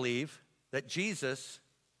 I believe that Jesus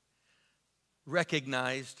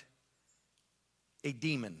recognized a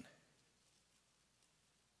demon.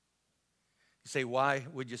 You say, why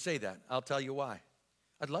would you say that? I'll tell you why.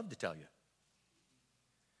 I'd love to tell you.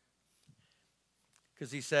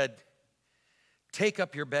 Because he said, take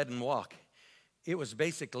up your bed and walk. It was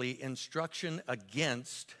basically instruction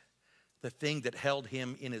against the thing that held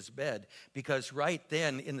him in his bed. Because right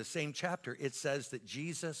then in the same chapter, it says that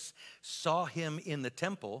Jesus saw him in the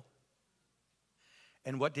temple.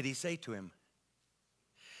 And what did he say to him?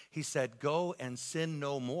 He said, go and sin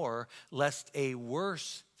no more, lest a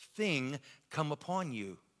worse thing come upon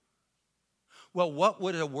you. Well, what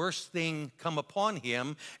would a worse thing come upon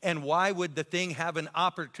him? And why would the thing have an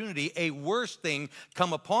opportunity, a worse thing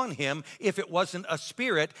come upon him, if it wasn't a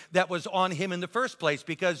spirit that was on him in the first place?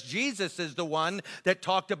 Because Jesus is the one that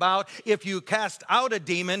talked about if you cast out a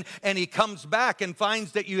demon and he comes back and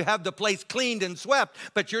finds that you have the place cleaned and swept,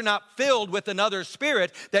 but you're not filled with another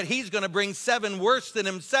spirit, that he's going to bring 7 worse than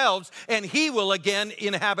himself, and he will again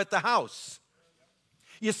inhabit the house.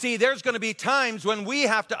 You see, there's going to be times when we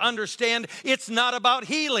have to understand it's not about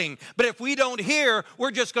healing. But if we don't hear,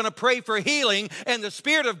 we're just going to pray for healing. And the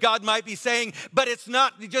Spirit of God might be saying, but it's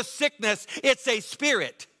not just sickness, it's a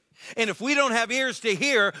spirit. And if we don't have ears to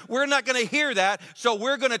hear, we're not going to hear that. So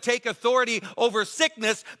we're going to take authority over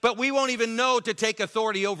sickness, but we won't even know to take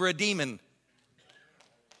authority over a demon.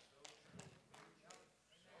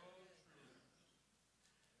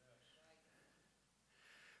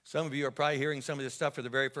 Some of you are probably hearing some of this stuff for the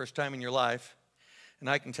very first time in your life. And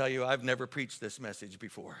I can tell you, I've never preached this message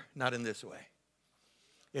before. Not in this way.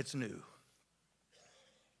 It's new.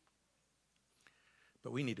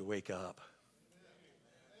 But we need to wake up.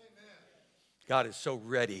 God is so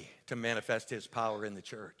ready to manifest his power in the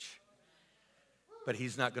church. But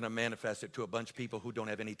he's not going to manifest it to a bunch of people who don't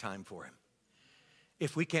have any time for him.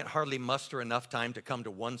 If we can't hardly muster enough time to come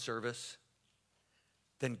to one service,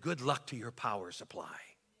 then good luck to your power supply.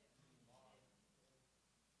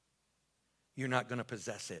 You're not going to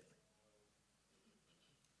possess it.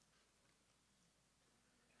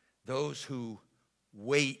 Those who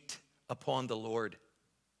wait upon the Lord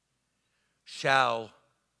shall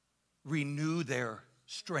renew their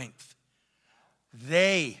strength.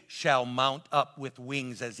 They shall mount up with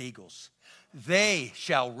wings as eagles. They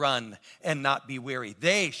shall run and not be weary.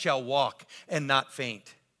 They shall walk and not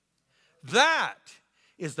faint. That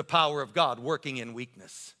is the power of God working in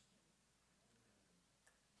weakness.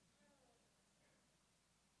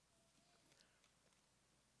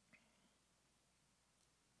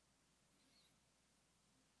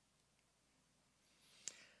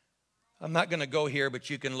 I'm not going to go here,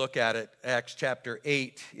 but you can look at it. Acts chapter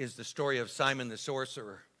 8 is the story of Simon the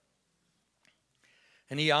sorcerer.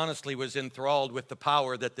 And he honestly was enthralled with the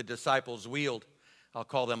power that the disciples wield. I'll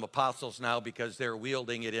call them apostles now because they're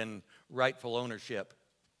wielding it in rightful ownership.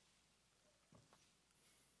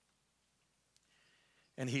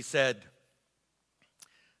 And he said,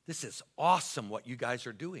 this is awesome what you guys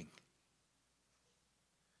are doing.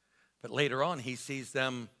 But later on, he sees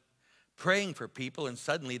them praying for people, and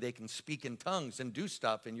suddenly they can speak in tongues and do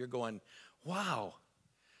stuff, and you're going, wow.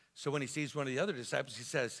 So when he sees one of the other disciples, he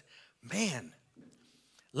says, man,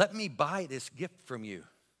 let me buy this gift from you.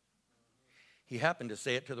 He happened to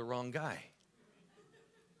say it to the wrong guy.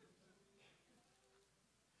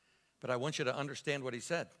 But I want you to understand what he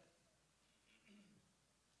said.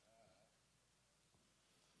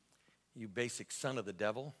 You basic son of the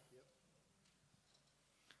devil.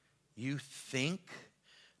 You think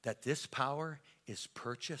that this power is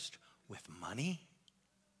purchased with money?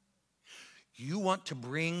 You want to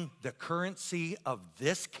bring the currency of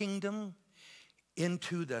this kingdom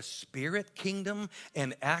into the spirit kingdom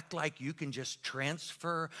and act like you can just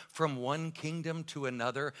transfer from one kingdom to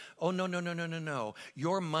another? Oh, no, no, no, no, no, no.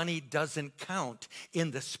 Your money doesn't count in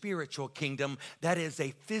the spiritual kingdom. That is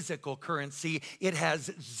a physical currency. It has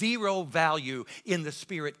zero value in the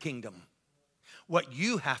spirit kingdom. What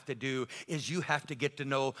you have to do is you have to get to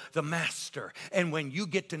know the master. And when you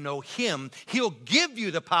get to know him, he'll give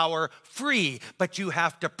you the power free, but you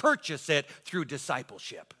have to purchase it through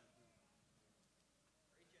discipleship.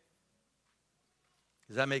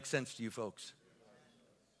 Does that make sense to you folks?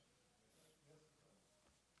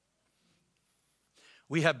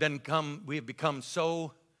 We have become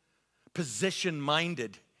so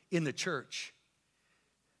position-minded in the church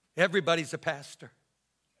Everybody's a pastor.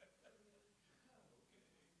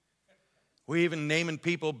 We even naming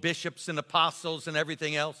people bishops and apostles and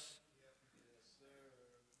everything else.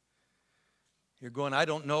 You're going, I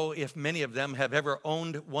don't know if many of them have ever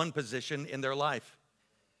owned one position in their life.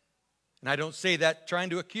 And I don't say that trying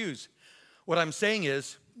to accuse. What I'm saying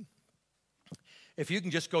is, if you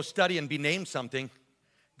can just go study and be named something,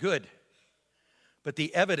 good. But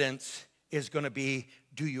the evidence is going to be,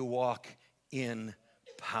 do you walk in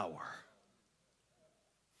power?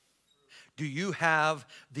 Do you have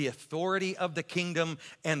the authority of the kingdom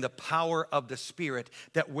and the power of the Spirit,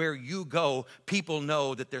 that where you go, people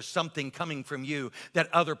know that there's something coming from you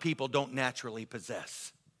that other people don't naturally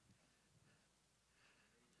possess?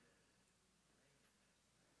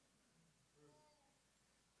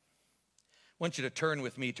 I want you to turn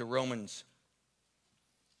with me to Romans.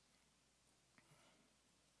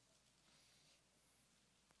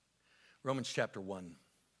 Romans chapter 1.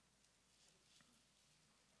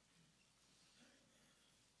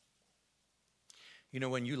 You know,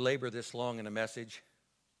 when you labor this long in a message,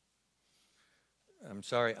 I'm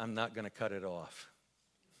sorry, I'm not going to cut it off.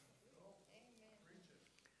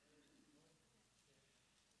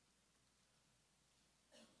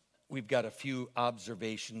 We've got a few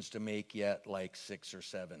observations to make yet, like 6 or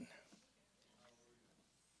 7.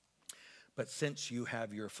 But since you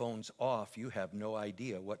have your phones off, you have no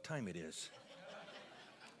idea what time it is.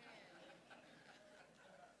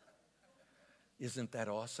 Isn't that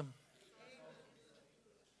awesome?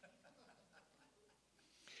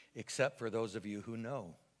 Except for those of you who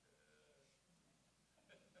know.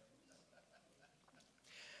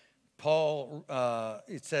 Paul,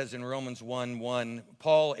 it says in Romans 1:1,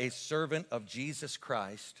 Paul, a servant of Jesus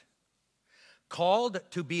Christ, called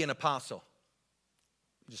to be an apostle.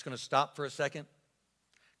 I'm just going to stop for a second.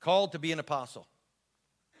 Called to be an apostle.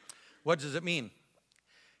 What does it mean?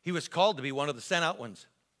 He was called to be one of the sent out ones.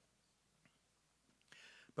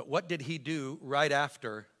 But what did he do right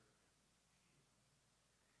after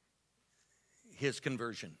his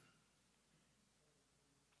conversion?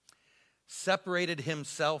 Separated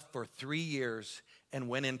himself for 3 years and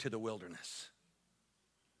went into the wilderness.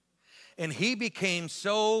 And he became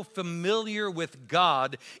so familiar with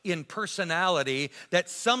God in personality that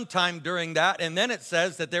sometime during that, and then it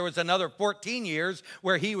says that there was another 14 years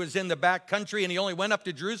where he was in the back country, and he only went up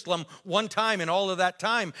to Jerusalem one time in all of that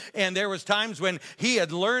time. And there was times when he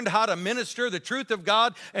had learned how to minister the truth of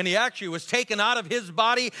God, and he actually was taken out of his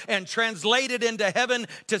body and translated into heaven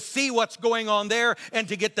to see what's going on there and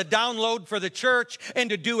to get the download for the church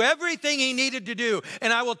and to do everything he needed to do.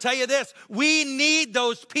 And I will tell you this, we need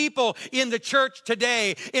those people in the church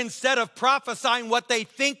today. Instead of prophesying what they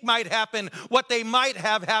think might happen, what they might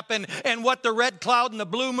have happen, and what the red cloud and the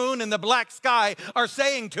blue moon and the black sky are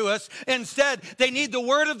saying to us, instead they need the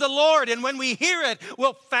word of the Lord, and when we hear it,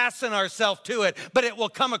 we'll fasten ourselves to it, but it will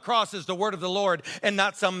come across as the word of the Lord and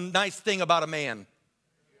not some nice thing about a man.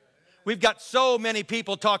 We've got so many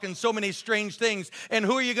people talking so many strange things, and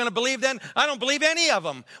who are you going to believe then? I don't believe any of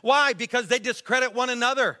them. Why? Because they discredit one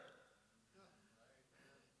another.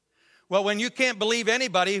 Well, when you can't believe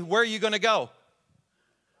anybody, where are you going to go?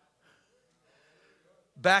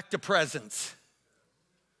 Back to presence.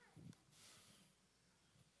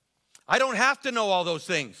 I don't have to know all those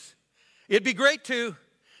things. It'd be great to.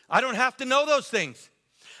 I don't have to know those things.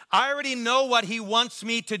 I already know what he wants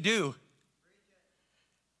me to do.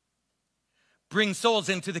 Bring souls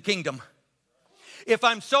into the kingdom. If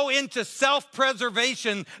I'm so into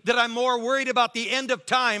self-preservation that I'm more worried about the end of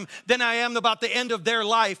time than I am about the end of their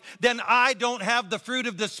life, then I don't have the fruit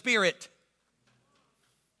of the Spirit.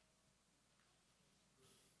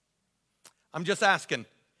 I'm just asking.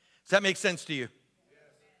 Does that make sense to you?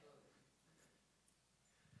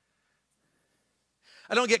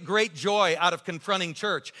 I don't get great joy out of confronting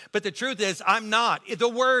church, but the truth is I'm not. The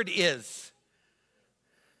word is.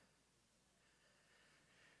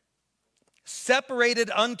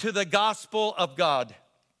 Separated unto the gospel of God,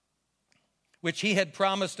 which he had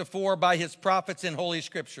promised afore by his prophets in holy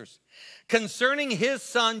scriptures, concerning his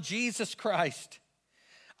Son, Jesus Christ,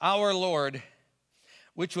 our Lord,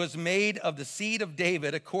 which was made of the seed of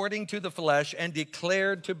David according to the flesh, and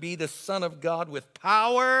declared to be the Son of God with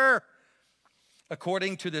power,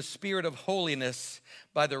 according to the Spirit of holiness,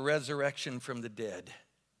 by the resurrection from the dead.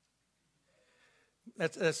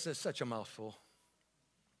 That's such a mouthful.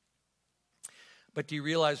 But do you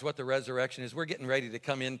realize what the resurrection is? We're getting ready to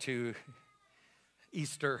come into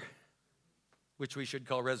Easter, which we should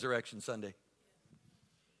call Resurrection Sunday.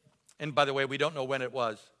 And by the way, we don't know when it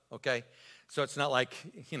was, okay? So it's not like,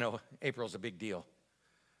 April's a big deal.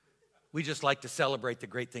 We just like to celebrate the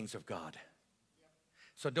great things of God.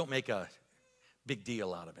 So don't make a big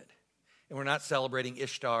deal out of it. And we're not celebrating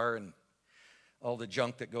Ishtar and all the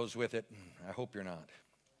junk that goes with it. I hope you're not.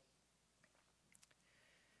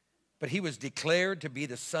 But he was declared to be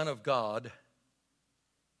the Son of God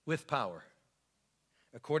with power,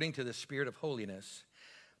 according to the Spirit of holiness,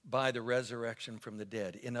 by the resurrection from the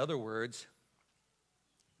dead. In other words,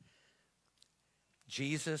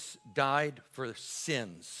 Jesus died for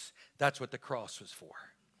sins. That's what the cross was for.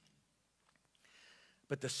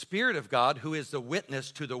 But the Spirit of God, who is the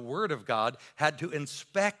witness to the Word of God, had to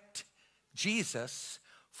inspect Jesus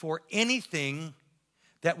for anything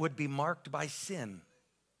that would be marked by sin.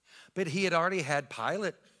 But he had already had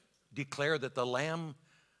Pilate declare that the Lamb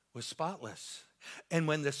was spotless. And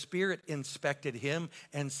when the Spirit inspected him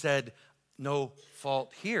and said, no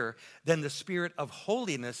fault here, then the Spirit of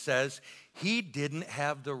holiness says, he didn't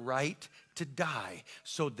have the right to die.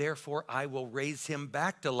 So therefore I will raise him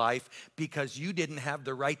back to life because you didn't have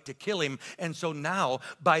the right to kill him. And so now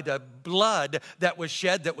by the blood that was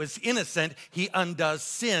shed that was innocent, he undoes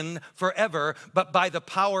sin forever. But by the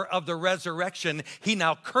power of the resurrection, he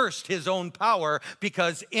now cursed his own power,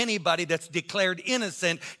 because anybody that's declared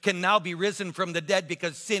innocent can now be risen from the dead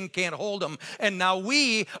because sin can't hold them. And now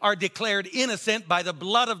we are declared innocent by the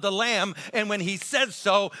blood of the Lamb. And when he says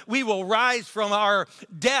so, we will rise from our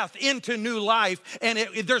death into new life, and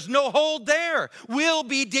there's no hold there. We'll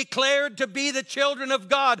be declared to be the children of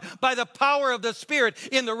God by the power of the Spirit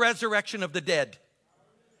in the resurrection of the dead.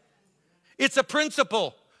 It's a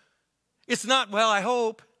principle. It's not, well, I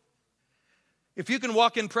hope. If you can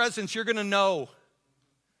walk in presence, you're going to know.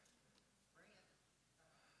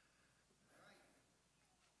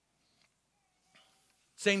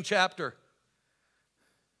 Same chapter,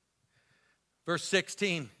 verse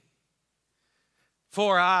 16.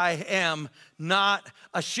 For I am not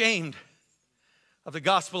ashamed of the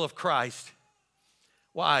gospel of Christ.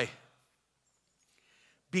 Why?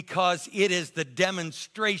 Because it is the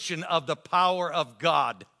demonstration of the power of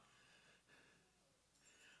God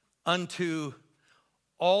unto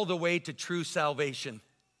all the way to true salvation.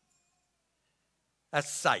 That's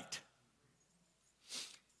sight.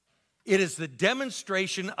 It is the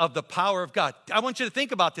demonstration of the power of God. I want you to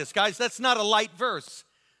think about this, guys. That's not a light verse.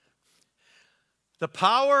 The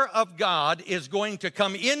power of God is going to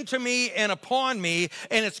come into me and upon me,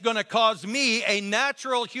 and it's going to cause me, a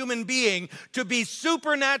natural human being, to be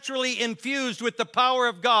supernaturally infused with the power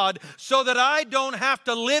of God, so that I don't have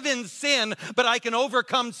to live in sin, but I can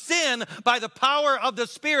overcome sin by the power of the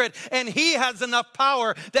Spirit. And he has enough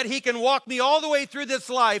power that he can walk me all the way through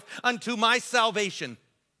this life unto my salvation.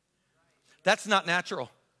 That's not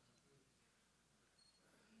natural.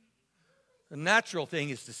 The natural thing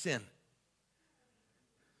is to sin.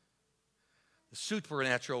 The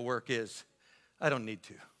supernatural work is, I don't need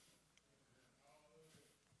to.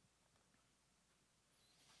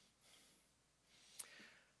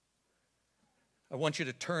 I want you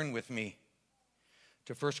to turn with me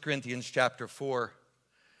to 1 Corinthians chapter 4,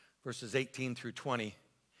 verses 18 through 20.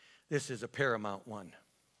 This is a paramount one.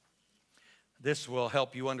 This will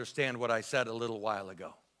help you understand what I said a little while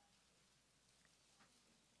ago.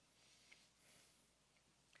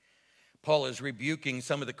 Paul is rebuking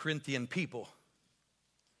some of the Corinthian people.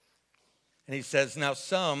 And he says, now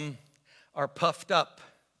some are puffed up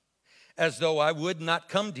as though I would not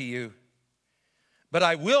come to you, but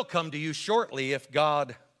I will come to you shortly if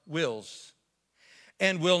God wills,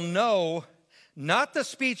 and will know not the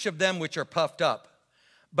speech of them which are puffed up,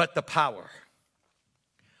 but the power.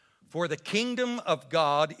 For the kingdom of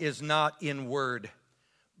God is not in word,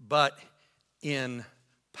 but in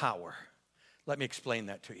power. Let me explain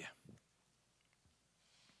that to you.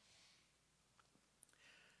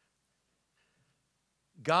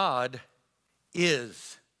 God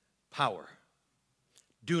is power,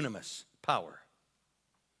 dunamis, power.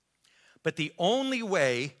 But the only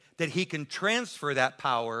way that he can transfer that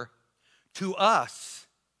power to us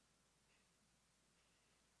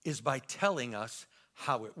is by telling us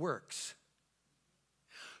how it works.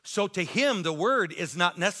 So to him, the word is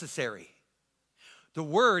not necessary. The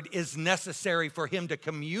word is necessary for him to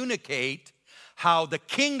communicate how the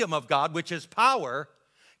kingdom of God, which is power,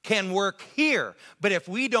 can work here. But if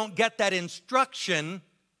we don't get that instruction,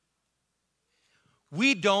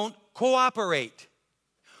 we don't cooperate.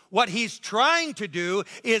 What he's trying to do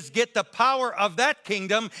is get the power of that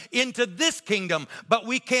kingdom into this kingdom. But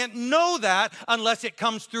we can't know that unless it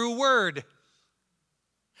comes through word.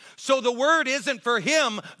 So the word isn't for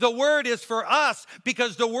him, the word is for us,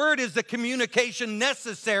 because the word is the communication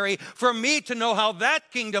necessary for me to know how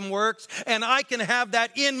that kingdom works, and I can have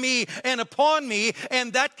that in me and upon me,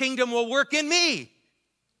 and that kingdom will work in me.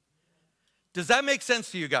 Does that make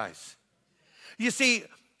sense to you guys? You see,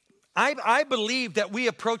 I believe that we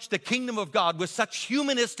approach the kingdom of God with such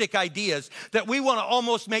humanistic ideas that we want to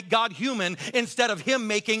almost make God human instead of him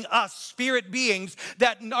making us spirit beings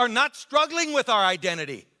that are not struggling with our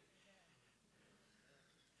identity.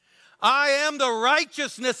 I am the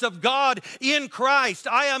righteousness of God in Christ.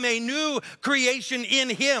 I am a new creation in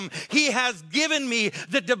him. He has given me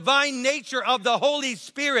the divine nature of the Holy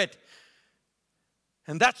Spirit.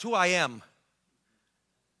 And that's who I am.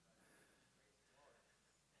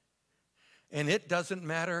 And it doesn't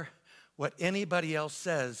matter what anybody else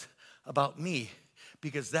says about me,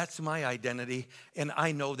 because that's my identity, and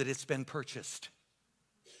I know that it's been purchased.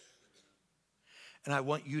 And I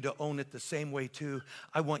want you to own it the same way too.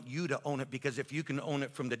 I want you to own it, because if you can own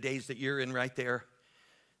it from the days that you're in right there,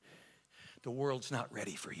 the world's not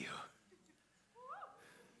ready for you.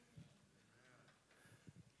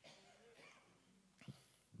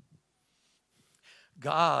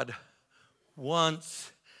 God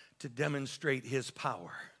wants to demonstrate his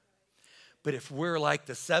power. But if we're like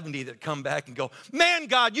the 70 that come back and go, man,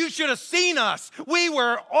 God, you should have seen us. We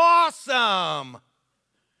were awesome.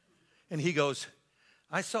 And he goes,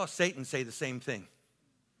 I saw Satan say the same thing.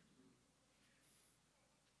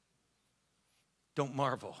 Don't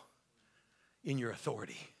marvel in your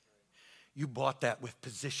authority. You bought that with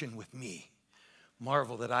position with me.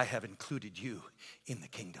 Marvel that I have included you in the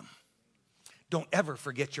kingdom. Don't ever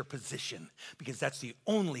forget your position, because that's the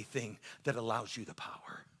only thing that allows you the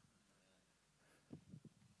power.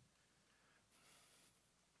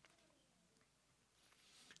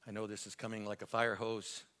 I know this is coming like a fire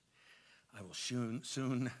hose. I will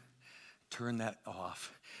soon turn that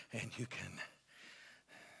off, and you can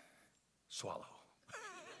swallow.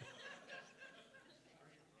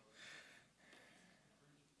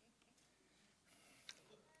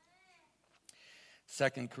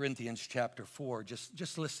 2 Corinthians chapter 4,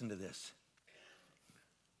 just listen to this.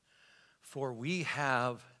 For we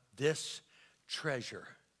have this treasure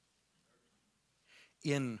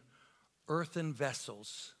in earthen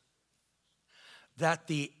vessels, that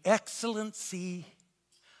the excellency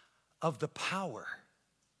of the power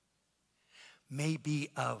may be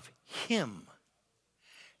of him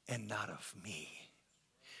and not of me.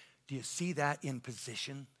 Do you see that in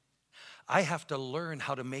position? I have to learn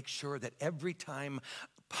how to make sure that every time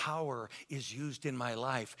power is used in my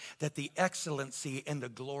life, that the excellency and the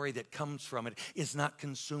glory that comes from it is not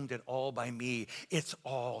consumed at all by me. It's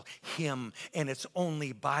all him, and it's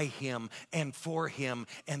only by him and for him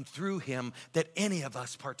and through him that any of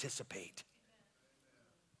us participate.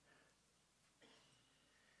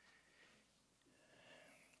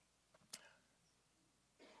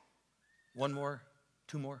 One more?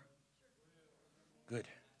 Two more? Good.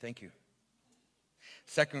 Thank you.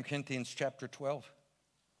 2 Corinthians chapter 12.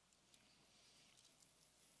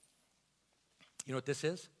 You know what this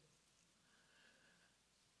is?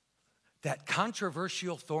 That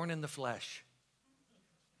controversial thorn in the flesh.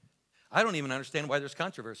 I don't even understand why there's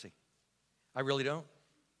controversy. I really don't.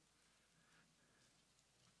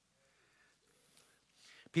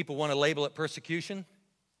 People want to label it persecution.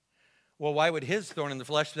 Well, why would his thorn in the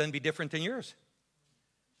flesh then be different than yours?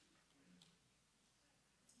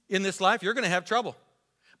 In this life, you're going to have trouble.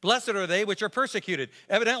 Blessed are they which are persecuted.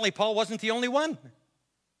 Evidently, Paul wasn't the only one.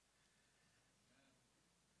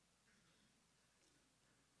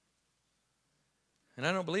 And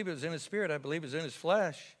I don't believe it was in his spirit. I believe it was in his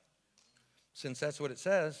flesh, since that's what it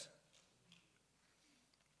says.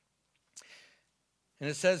 And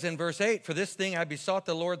it says in verse 8, for this thing I besought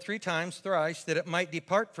the Lord 3 times, thrice, that it might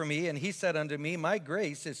depart from me. And he said unto me, my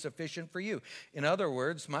grace is sufficient for you. In other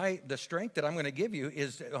words, the strength that I'm going to give you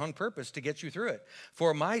is on purpose to get you through it.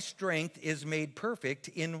 For my strength is made perfect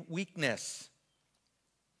in weakness.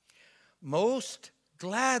 Most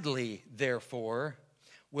gladly, therefore,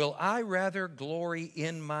 will I rather glory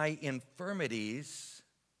in my infirmities,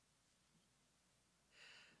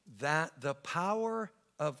 that the power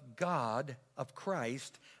of God, of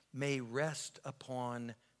Christ, may rest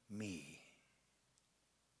upon me.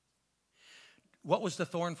 What was the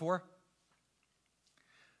thorn for?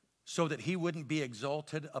 So that he wouldn't be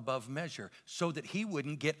exalted above measure, so that he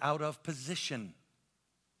wouldn't get out of position.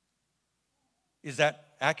 Is that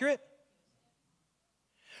accurate?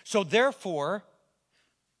 So therefore,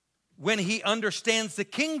 when he understands the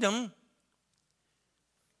kingdom,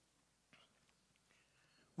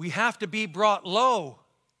 we have to be brought low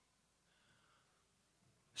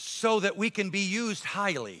so that we can be used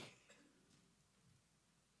highly.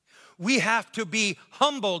 We have to be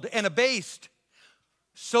humbled and abased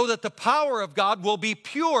so that the power of God will be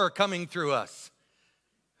pure coming through us.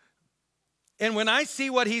 And when I see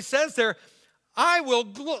what he says there, I will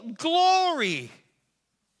glory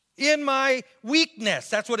in my weakness.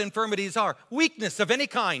 That's what infirmities are. Weakness of any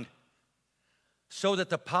kind. So that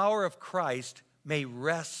the power of Christ may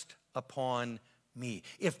rest upon me.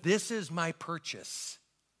 If this is my purchase,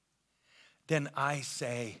 then I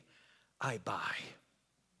say, I buy.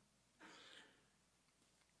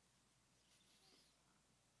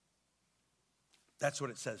 That's what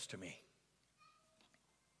it says to me.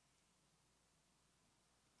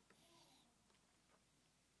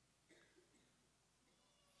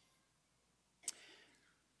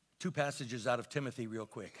 Two passages out of Timothy real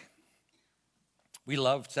quick. We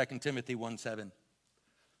love 2 Timothy 1:7.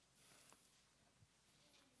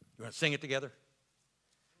 You want to sing it together?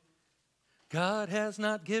 God has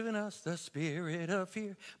not given us the spirit of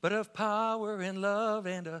fear, but of power and love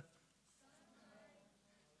and a...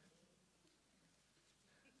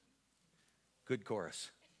 Good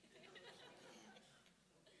chorus.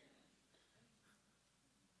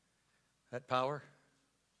 That power,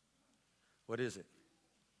 what is it?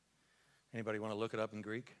 Anybody want to look it up in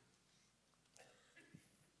Greek?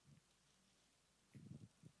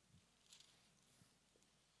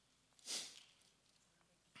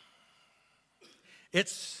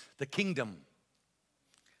 It's the kingdom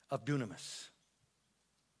of dunamis.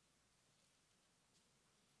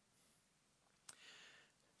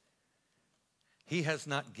 He has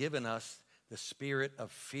not given us the spirit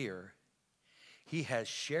of fear. He has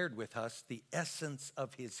shared with us the essence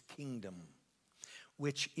of his kingdom,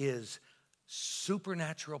 which is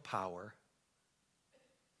supernatural power,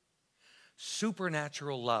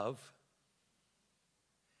 supernatural love,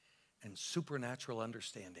 and supernatural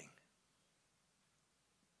understanding.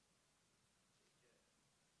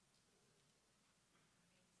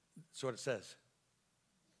 That's what it says.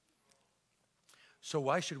 So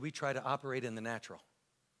why should we try to operate in the natural?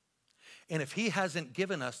 And if he hasn't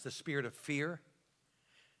given us the spirit of fear,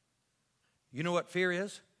 you know what fear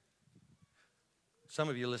is? Some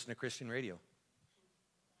of you listen to Christian radio.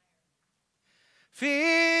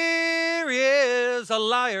 Fear is a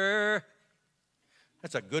liar.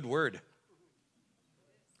 That's a good word.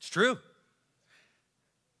 It's true.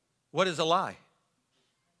 What is a lie?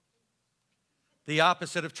 The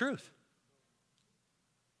opposite of truth.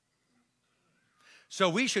 So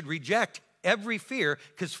we should reject every fear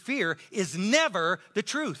because fear is never the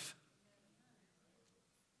truth.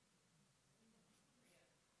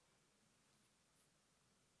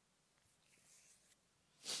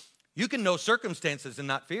 You can know circumstances and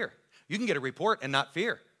not fear. You can get a report and not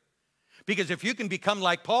fear. Because if you can become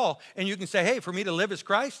like Paul and you can say, hey, for me to live is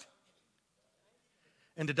Christ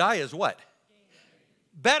and to die is what?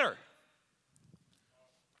 Better.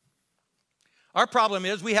 Our problem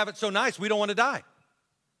is we have it so nice we don't want to die.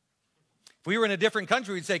 If we were in a different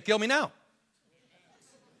country, we'd say, kill me now.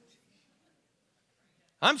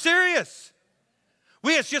 I'm serious.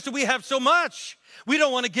 It's just that we have so much. We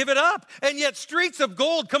don't want to give it up. And yet streets of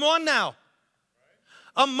gold, come on now.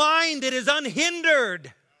 A mind that is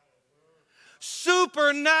unhindered.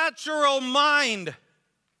 Supernatural mind.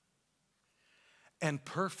 And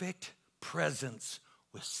perfect presence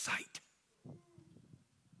with sight.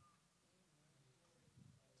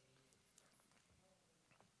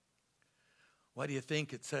 Why do you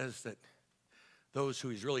think it says that those who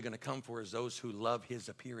he's really going to come for is those who love his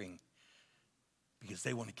appearing? Because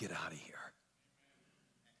they want to get out of here.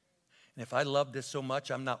 And if I love this so much,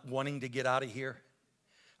 I'm not wanting to get out of here.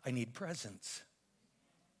 I need presence.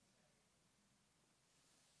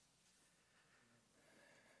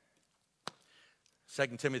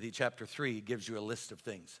 Second Timothy chapter 3 gives you a list of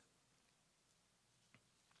things.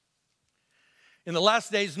 In the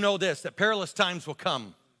last days, know this, that perilous times will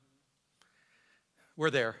come. We're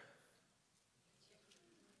there.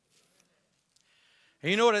 And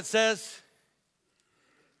you know what it says?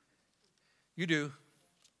 You do.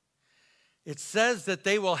 It says that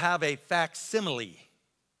they will have a facsimile.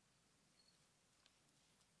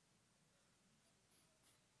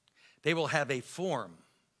 They will have a form.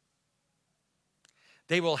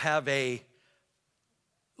 They will have a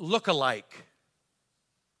look-alike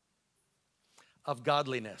of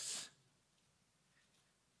godliness.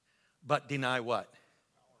 But deny what?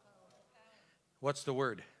 What's the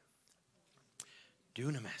word?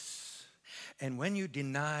 Dunamis. And when you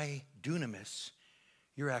deny dunamis,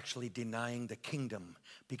 you're actually denying the kingdom,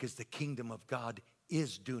 because the kingdom of God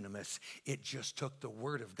is dunamis. It just took the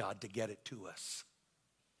word of God to get it to us.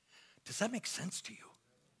 Does that make sense to you?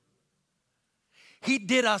 He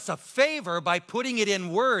did us a favor by putting it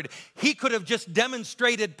in word. He could have just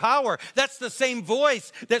demonstrated power. That's the same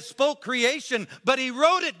voice that spoke creation, but he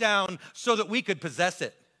wrote it down so that we could possess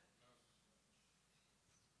it.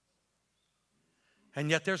 And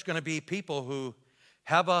yet there's going to be people who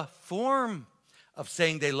have a form of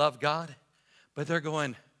saying they love God, but they're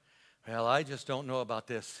going, well, I just don't know about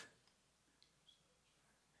this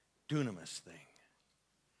dunamis thing.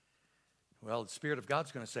 Well, the Spirit of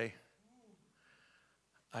God's going to say,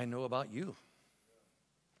 I know about you.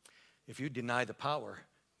 If you deny the power,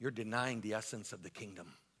 you're denying the essence of the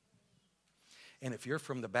kingdom. And if you're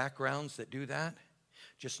from the backgrounds that do that,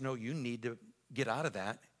 just know you need to get out of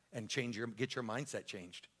that and get your mindset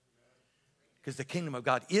changed. Because the kingdom of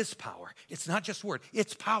God is power. It's not just word,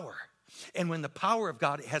 it's power. And when the power of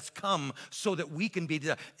God has come so that we can be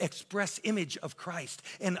the express image of Christ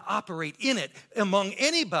and operate in it among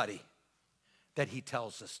anybody that he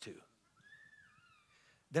tells us to,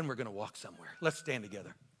 then we're going to walk somewhere. Let's stand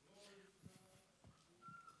together.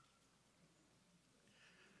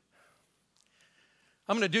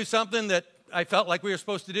 I'm going to do something that I felt like we were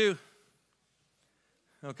supposed to do.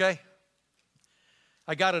 Okay?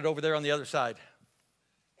 I got it over there on the other side.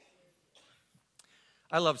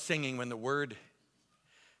 I love singing when the word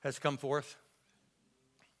has come forth.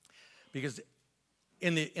 Because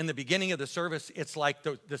in the beginning of the service, it's like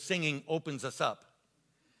the singing opens us up.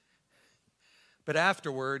 But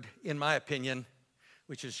afterward, in my opinion,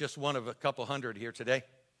 which is just one of a couple hundred here today,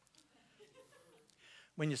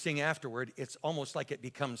 when you sing afterward, it's almost like it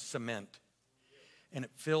becomes cement. And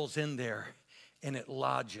it fills in there, and it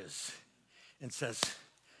lodges and says,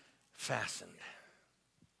 fastened.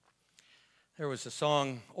 There was a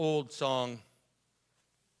song, old song.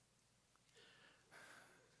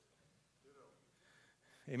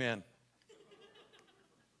 Amen.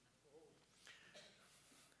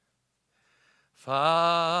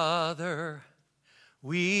 Father,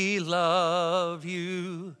 we love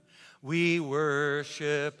you. We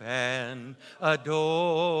worship and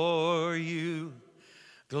adore you.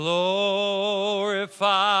 Glorify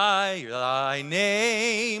thy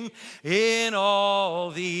name in all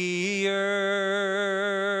the earth.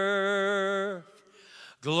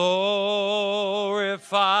 Glorify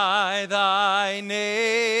thy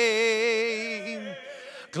name.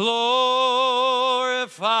 Glorify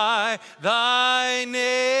thy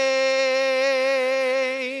name.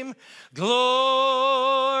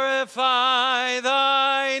 Glorify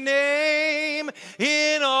thy name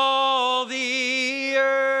in all the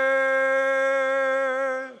earth.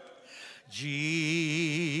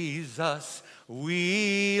 Jesus,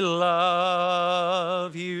 we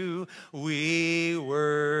love you. We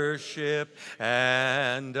worship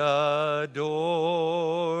and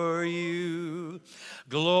adore you.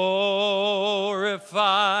 Glorify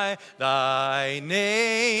thy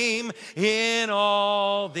name in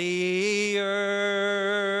all the earth.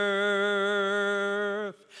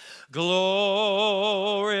 Glorify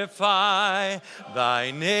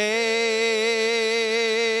thy name.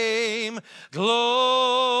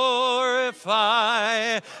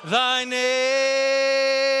 Glorify thy name.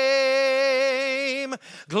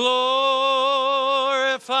 Glorify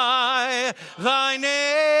thy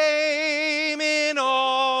name in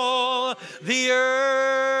all the earth.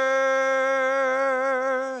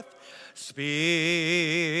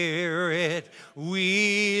 Spirit,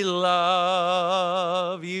 we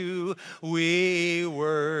love you. We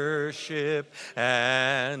worship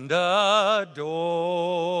and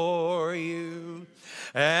adore you.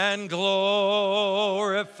 And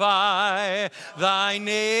glorify thy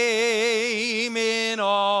name in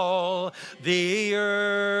all the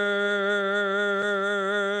earth.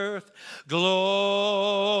 Glorify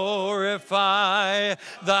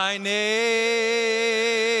thy name.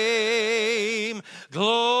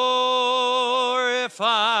 Glorify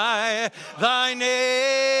thy name.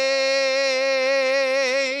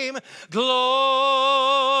 Glorify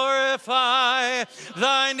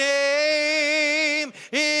thy name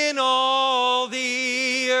in all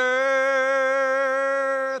the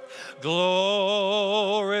earth.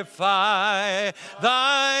 Glorify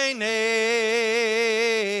thy name.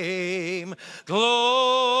 Glorify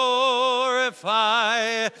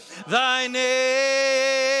thy name.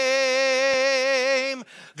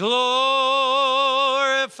 Glorify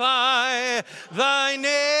thy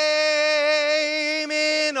name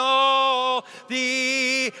in all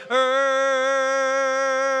the earth.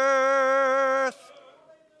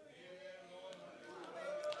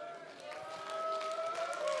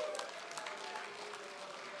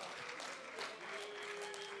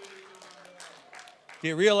 Do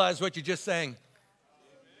you realize what you just sang?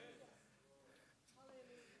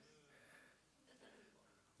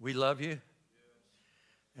 We love you,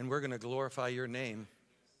 and we're going to glorify your name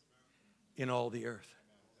in all the earth.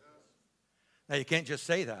 Now, you can't just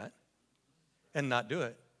say that and not do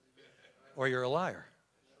it, or you're a liar.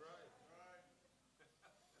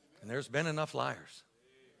 And there's been enough liars.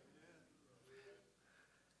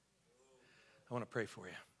 I want to pray for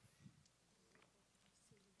you.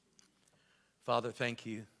 Father, thank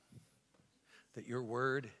you that your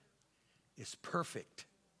word is perfect,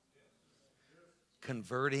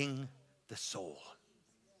 converting the soul.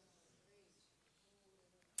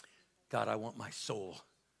 God, I want my soul,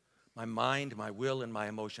 my mind, my will, and my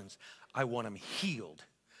emotions. I want them healed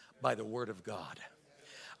by the word of God.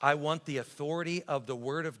 I want the authority of the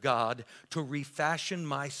word of God to refashion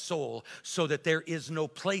my soul so that there is no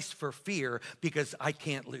place for fear because I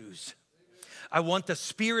can't lose. I want the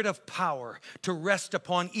spirit of power to rest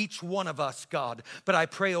upon each one of us, God. But I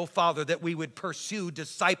pray, oh Father, that we would pursue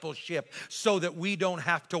discipleship so that we don't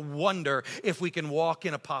have to wonder if we can walk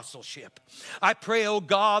in apostleship. I pray, oh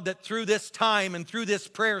God, that through this time and through this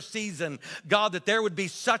prayer season, God, that there would be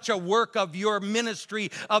such a work of your ministry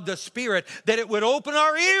of the Spirit that it would open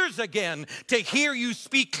our ears again to hear you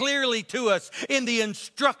speak clearly to us in the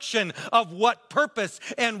instruction of what purpose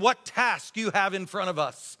and what task you have in front of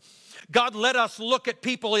us. God, let us look at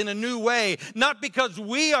people in a new way, not because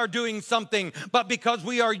we are doing something, but because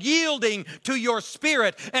we are yielding to your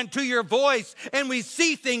Spirit and to your voice, and we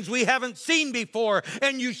see things we haven't seen before,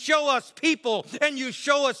 and you show us people, and you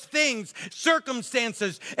show us things,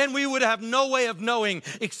 circumstances, and we would have no way of knowing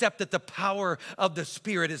except that the power of the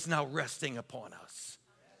Spirit is now resting upon us.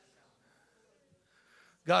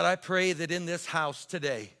 God, I pray that in this house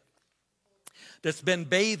today, that's been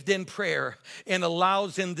bathed in prayer and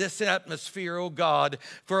allows in this atmosphere, oh God,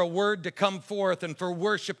 for a word to come forth and for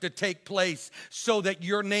worship to take place so that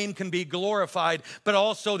your name can be glorified, but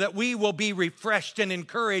also that we will be refreshed and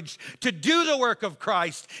encouraged to do the work of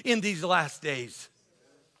Christ in these last days.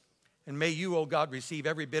 And may you, oh God, receive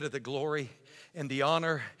every bit of the glory and the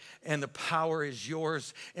honor and the power is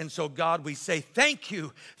yours. And so, God, we say thank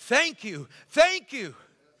you, thank you, thank you,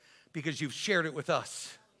 because you've shared it with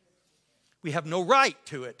us. We have no right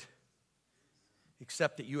to it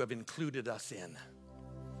except that you have included us in.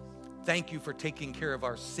 Thank you for taking care of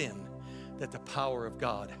our sin, that the power of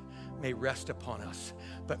God may rest upon us.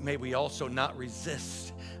 But may we also not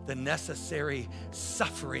resist the necessary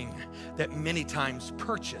suffering that many times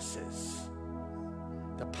purchases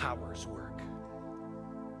the power's work.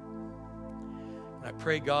 And I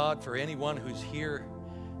pray, God, for anyone who's here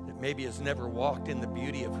that maybe has never walked in the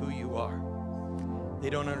beauty of who you are. They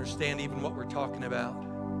don't understand even what we're talking about,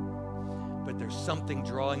 but there's something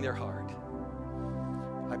drawing their heart.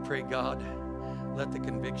 I pray, God, let the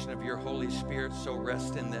conviction of your Holy Spirit so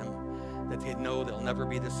rest in them that they know they'll never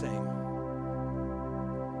be the same.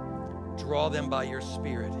 Draw them by your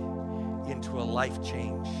Spirit into a life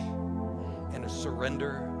change and a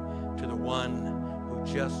surrender to the one who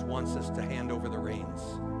just wants us to hand over the reins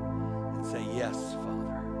and say, yes, Father.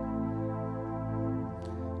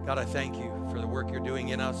 God, I thank you for the work you're doing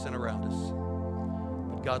in us and around us.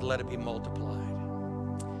 But God, let it be multiplied.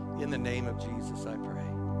 In the name of Jesus, I pray.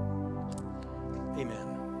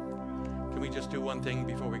 Amen. Can we just do one thing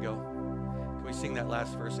before we go? Can we sing that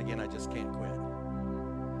last verse again? I just can't quit.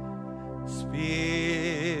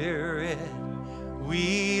 Spirit,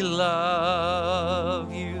 we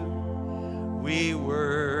love you. We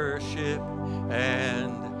worship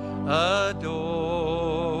and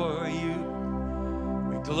adore you.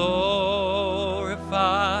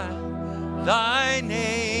 Glorify thy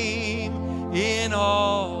name in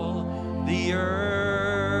all the earth.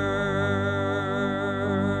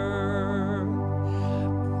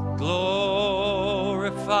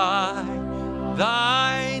 Glorify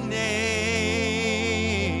thy name.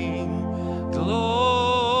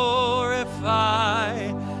 Glorify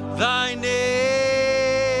thy name.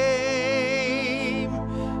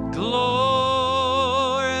 Glorify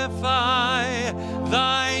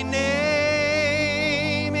thy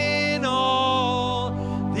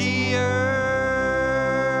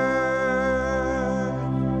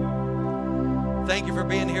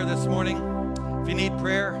being here this morning. If you need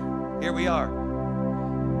prayer, here we are.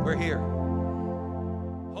 We're here.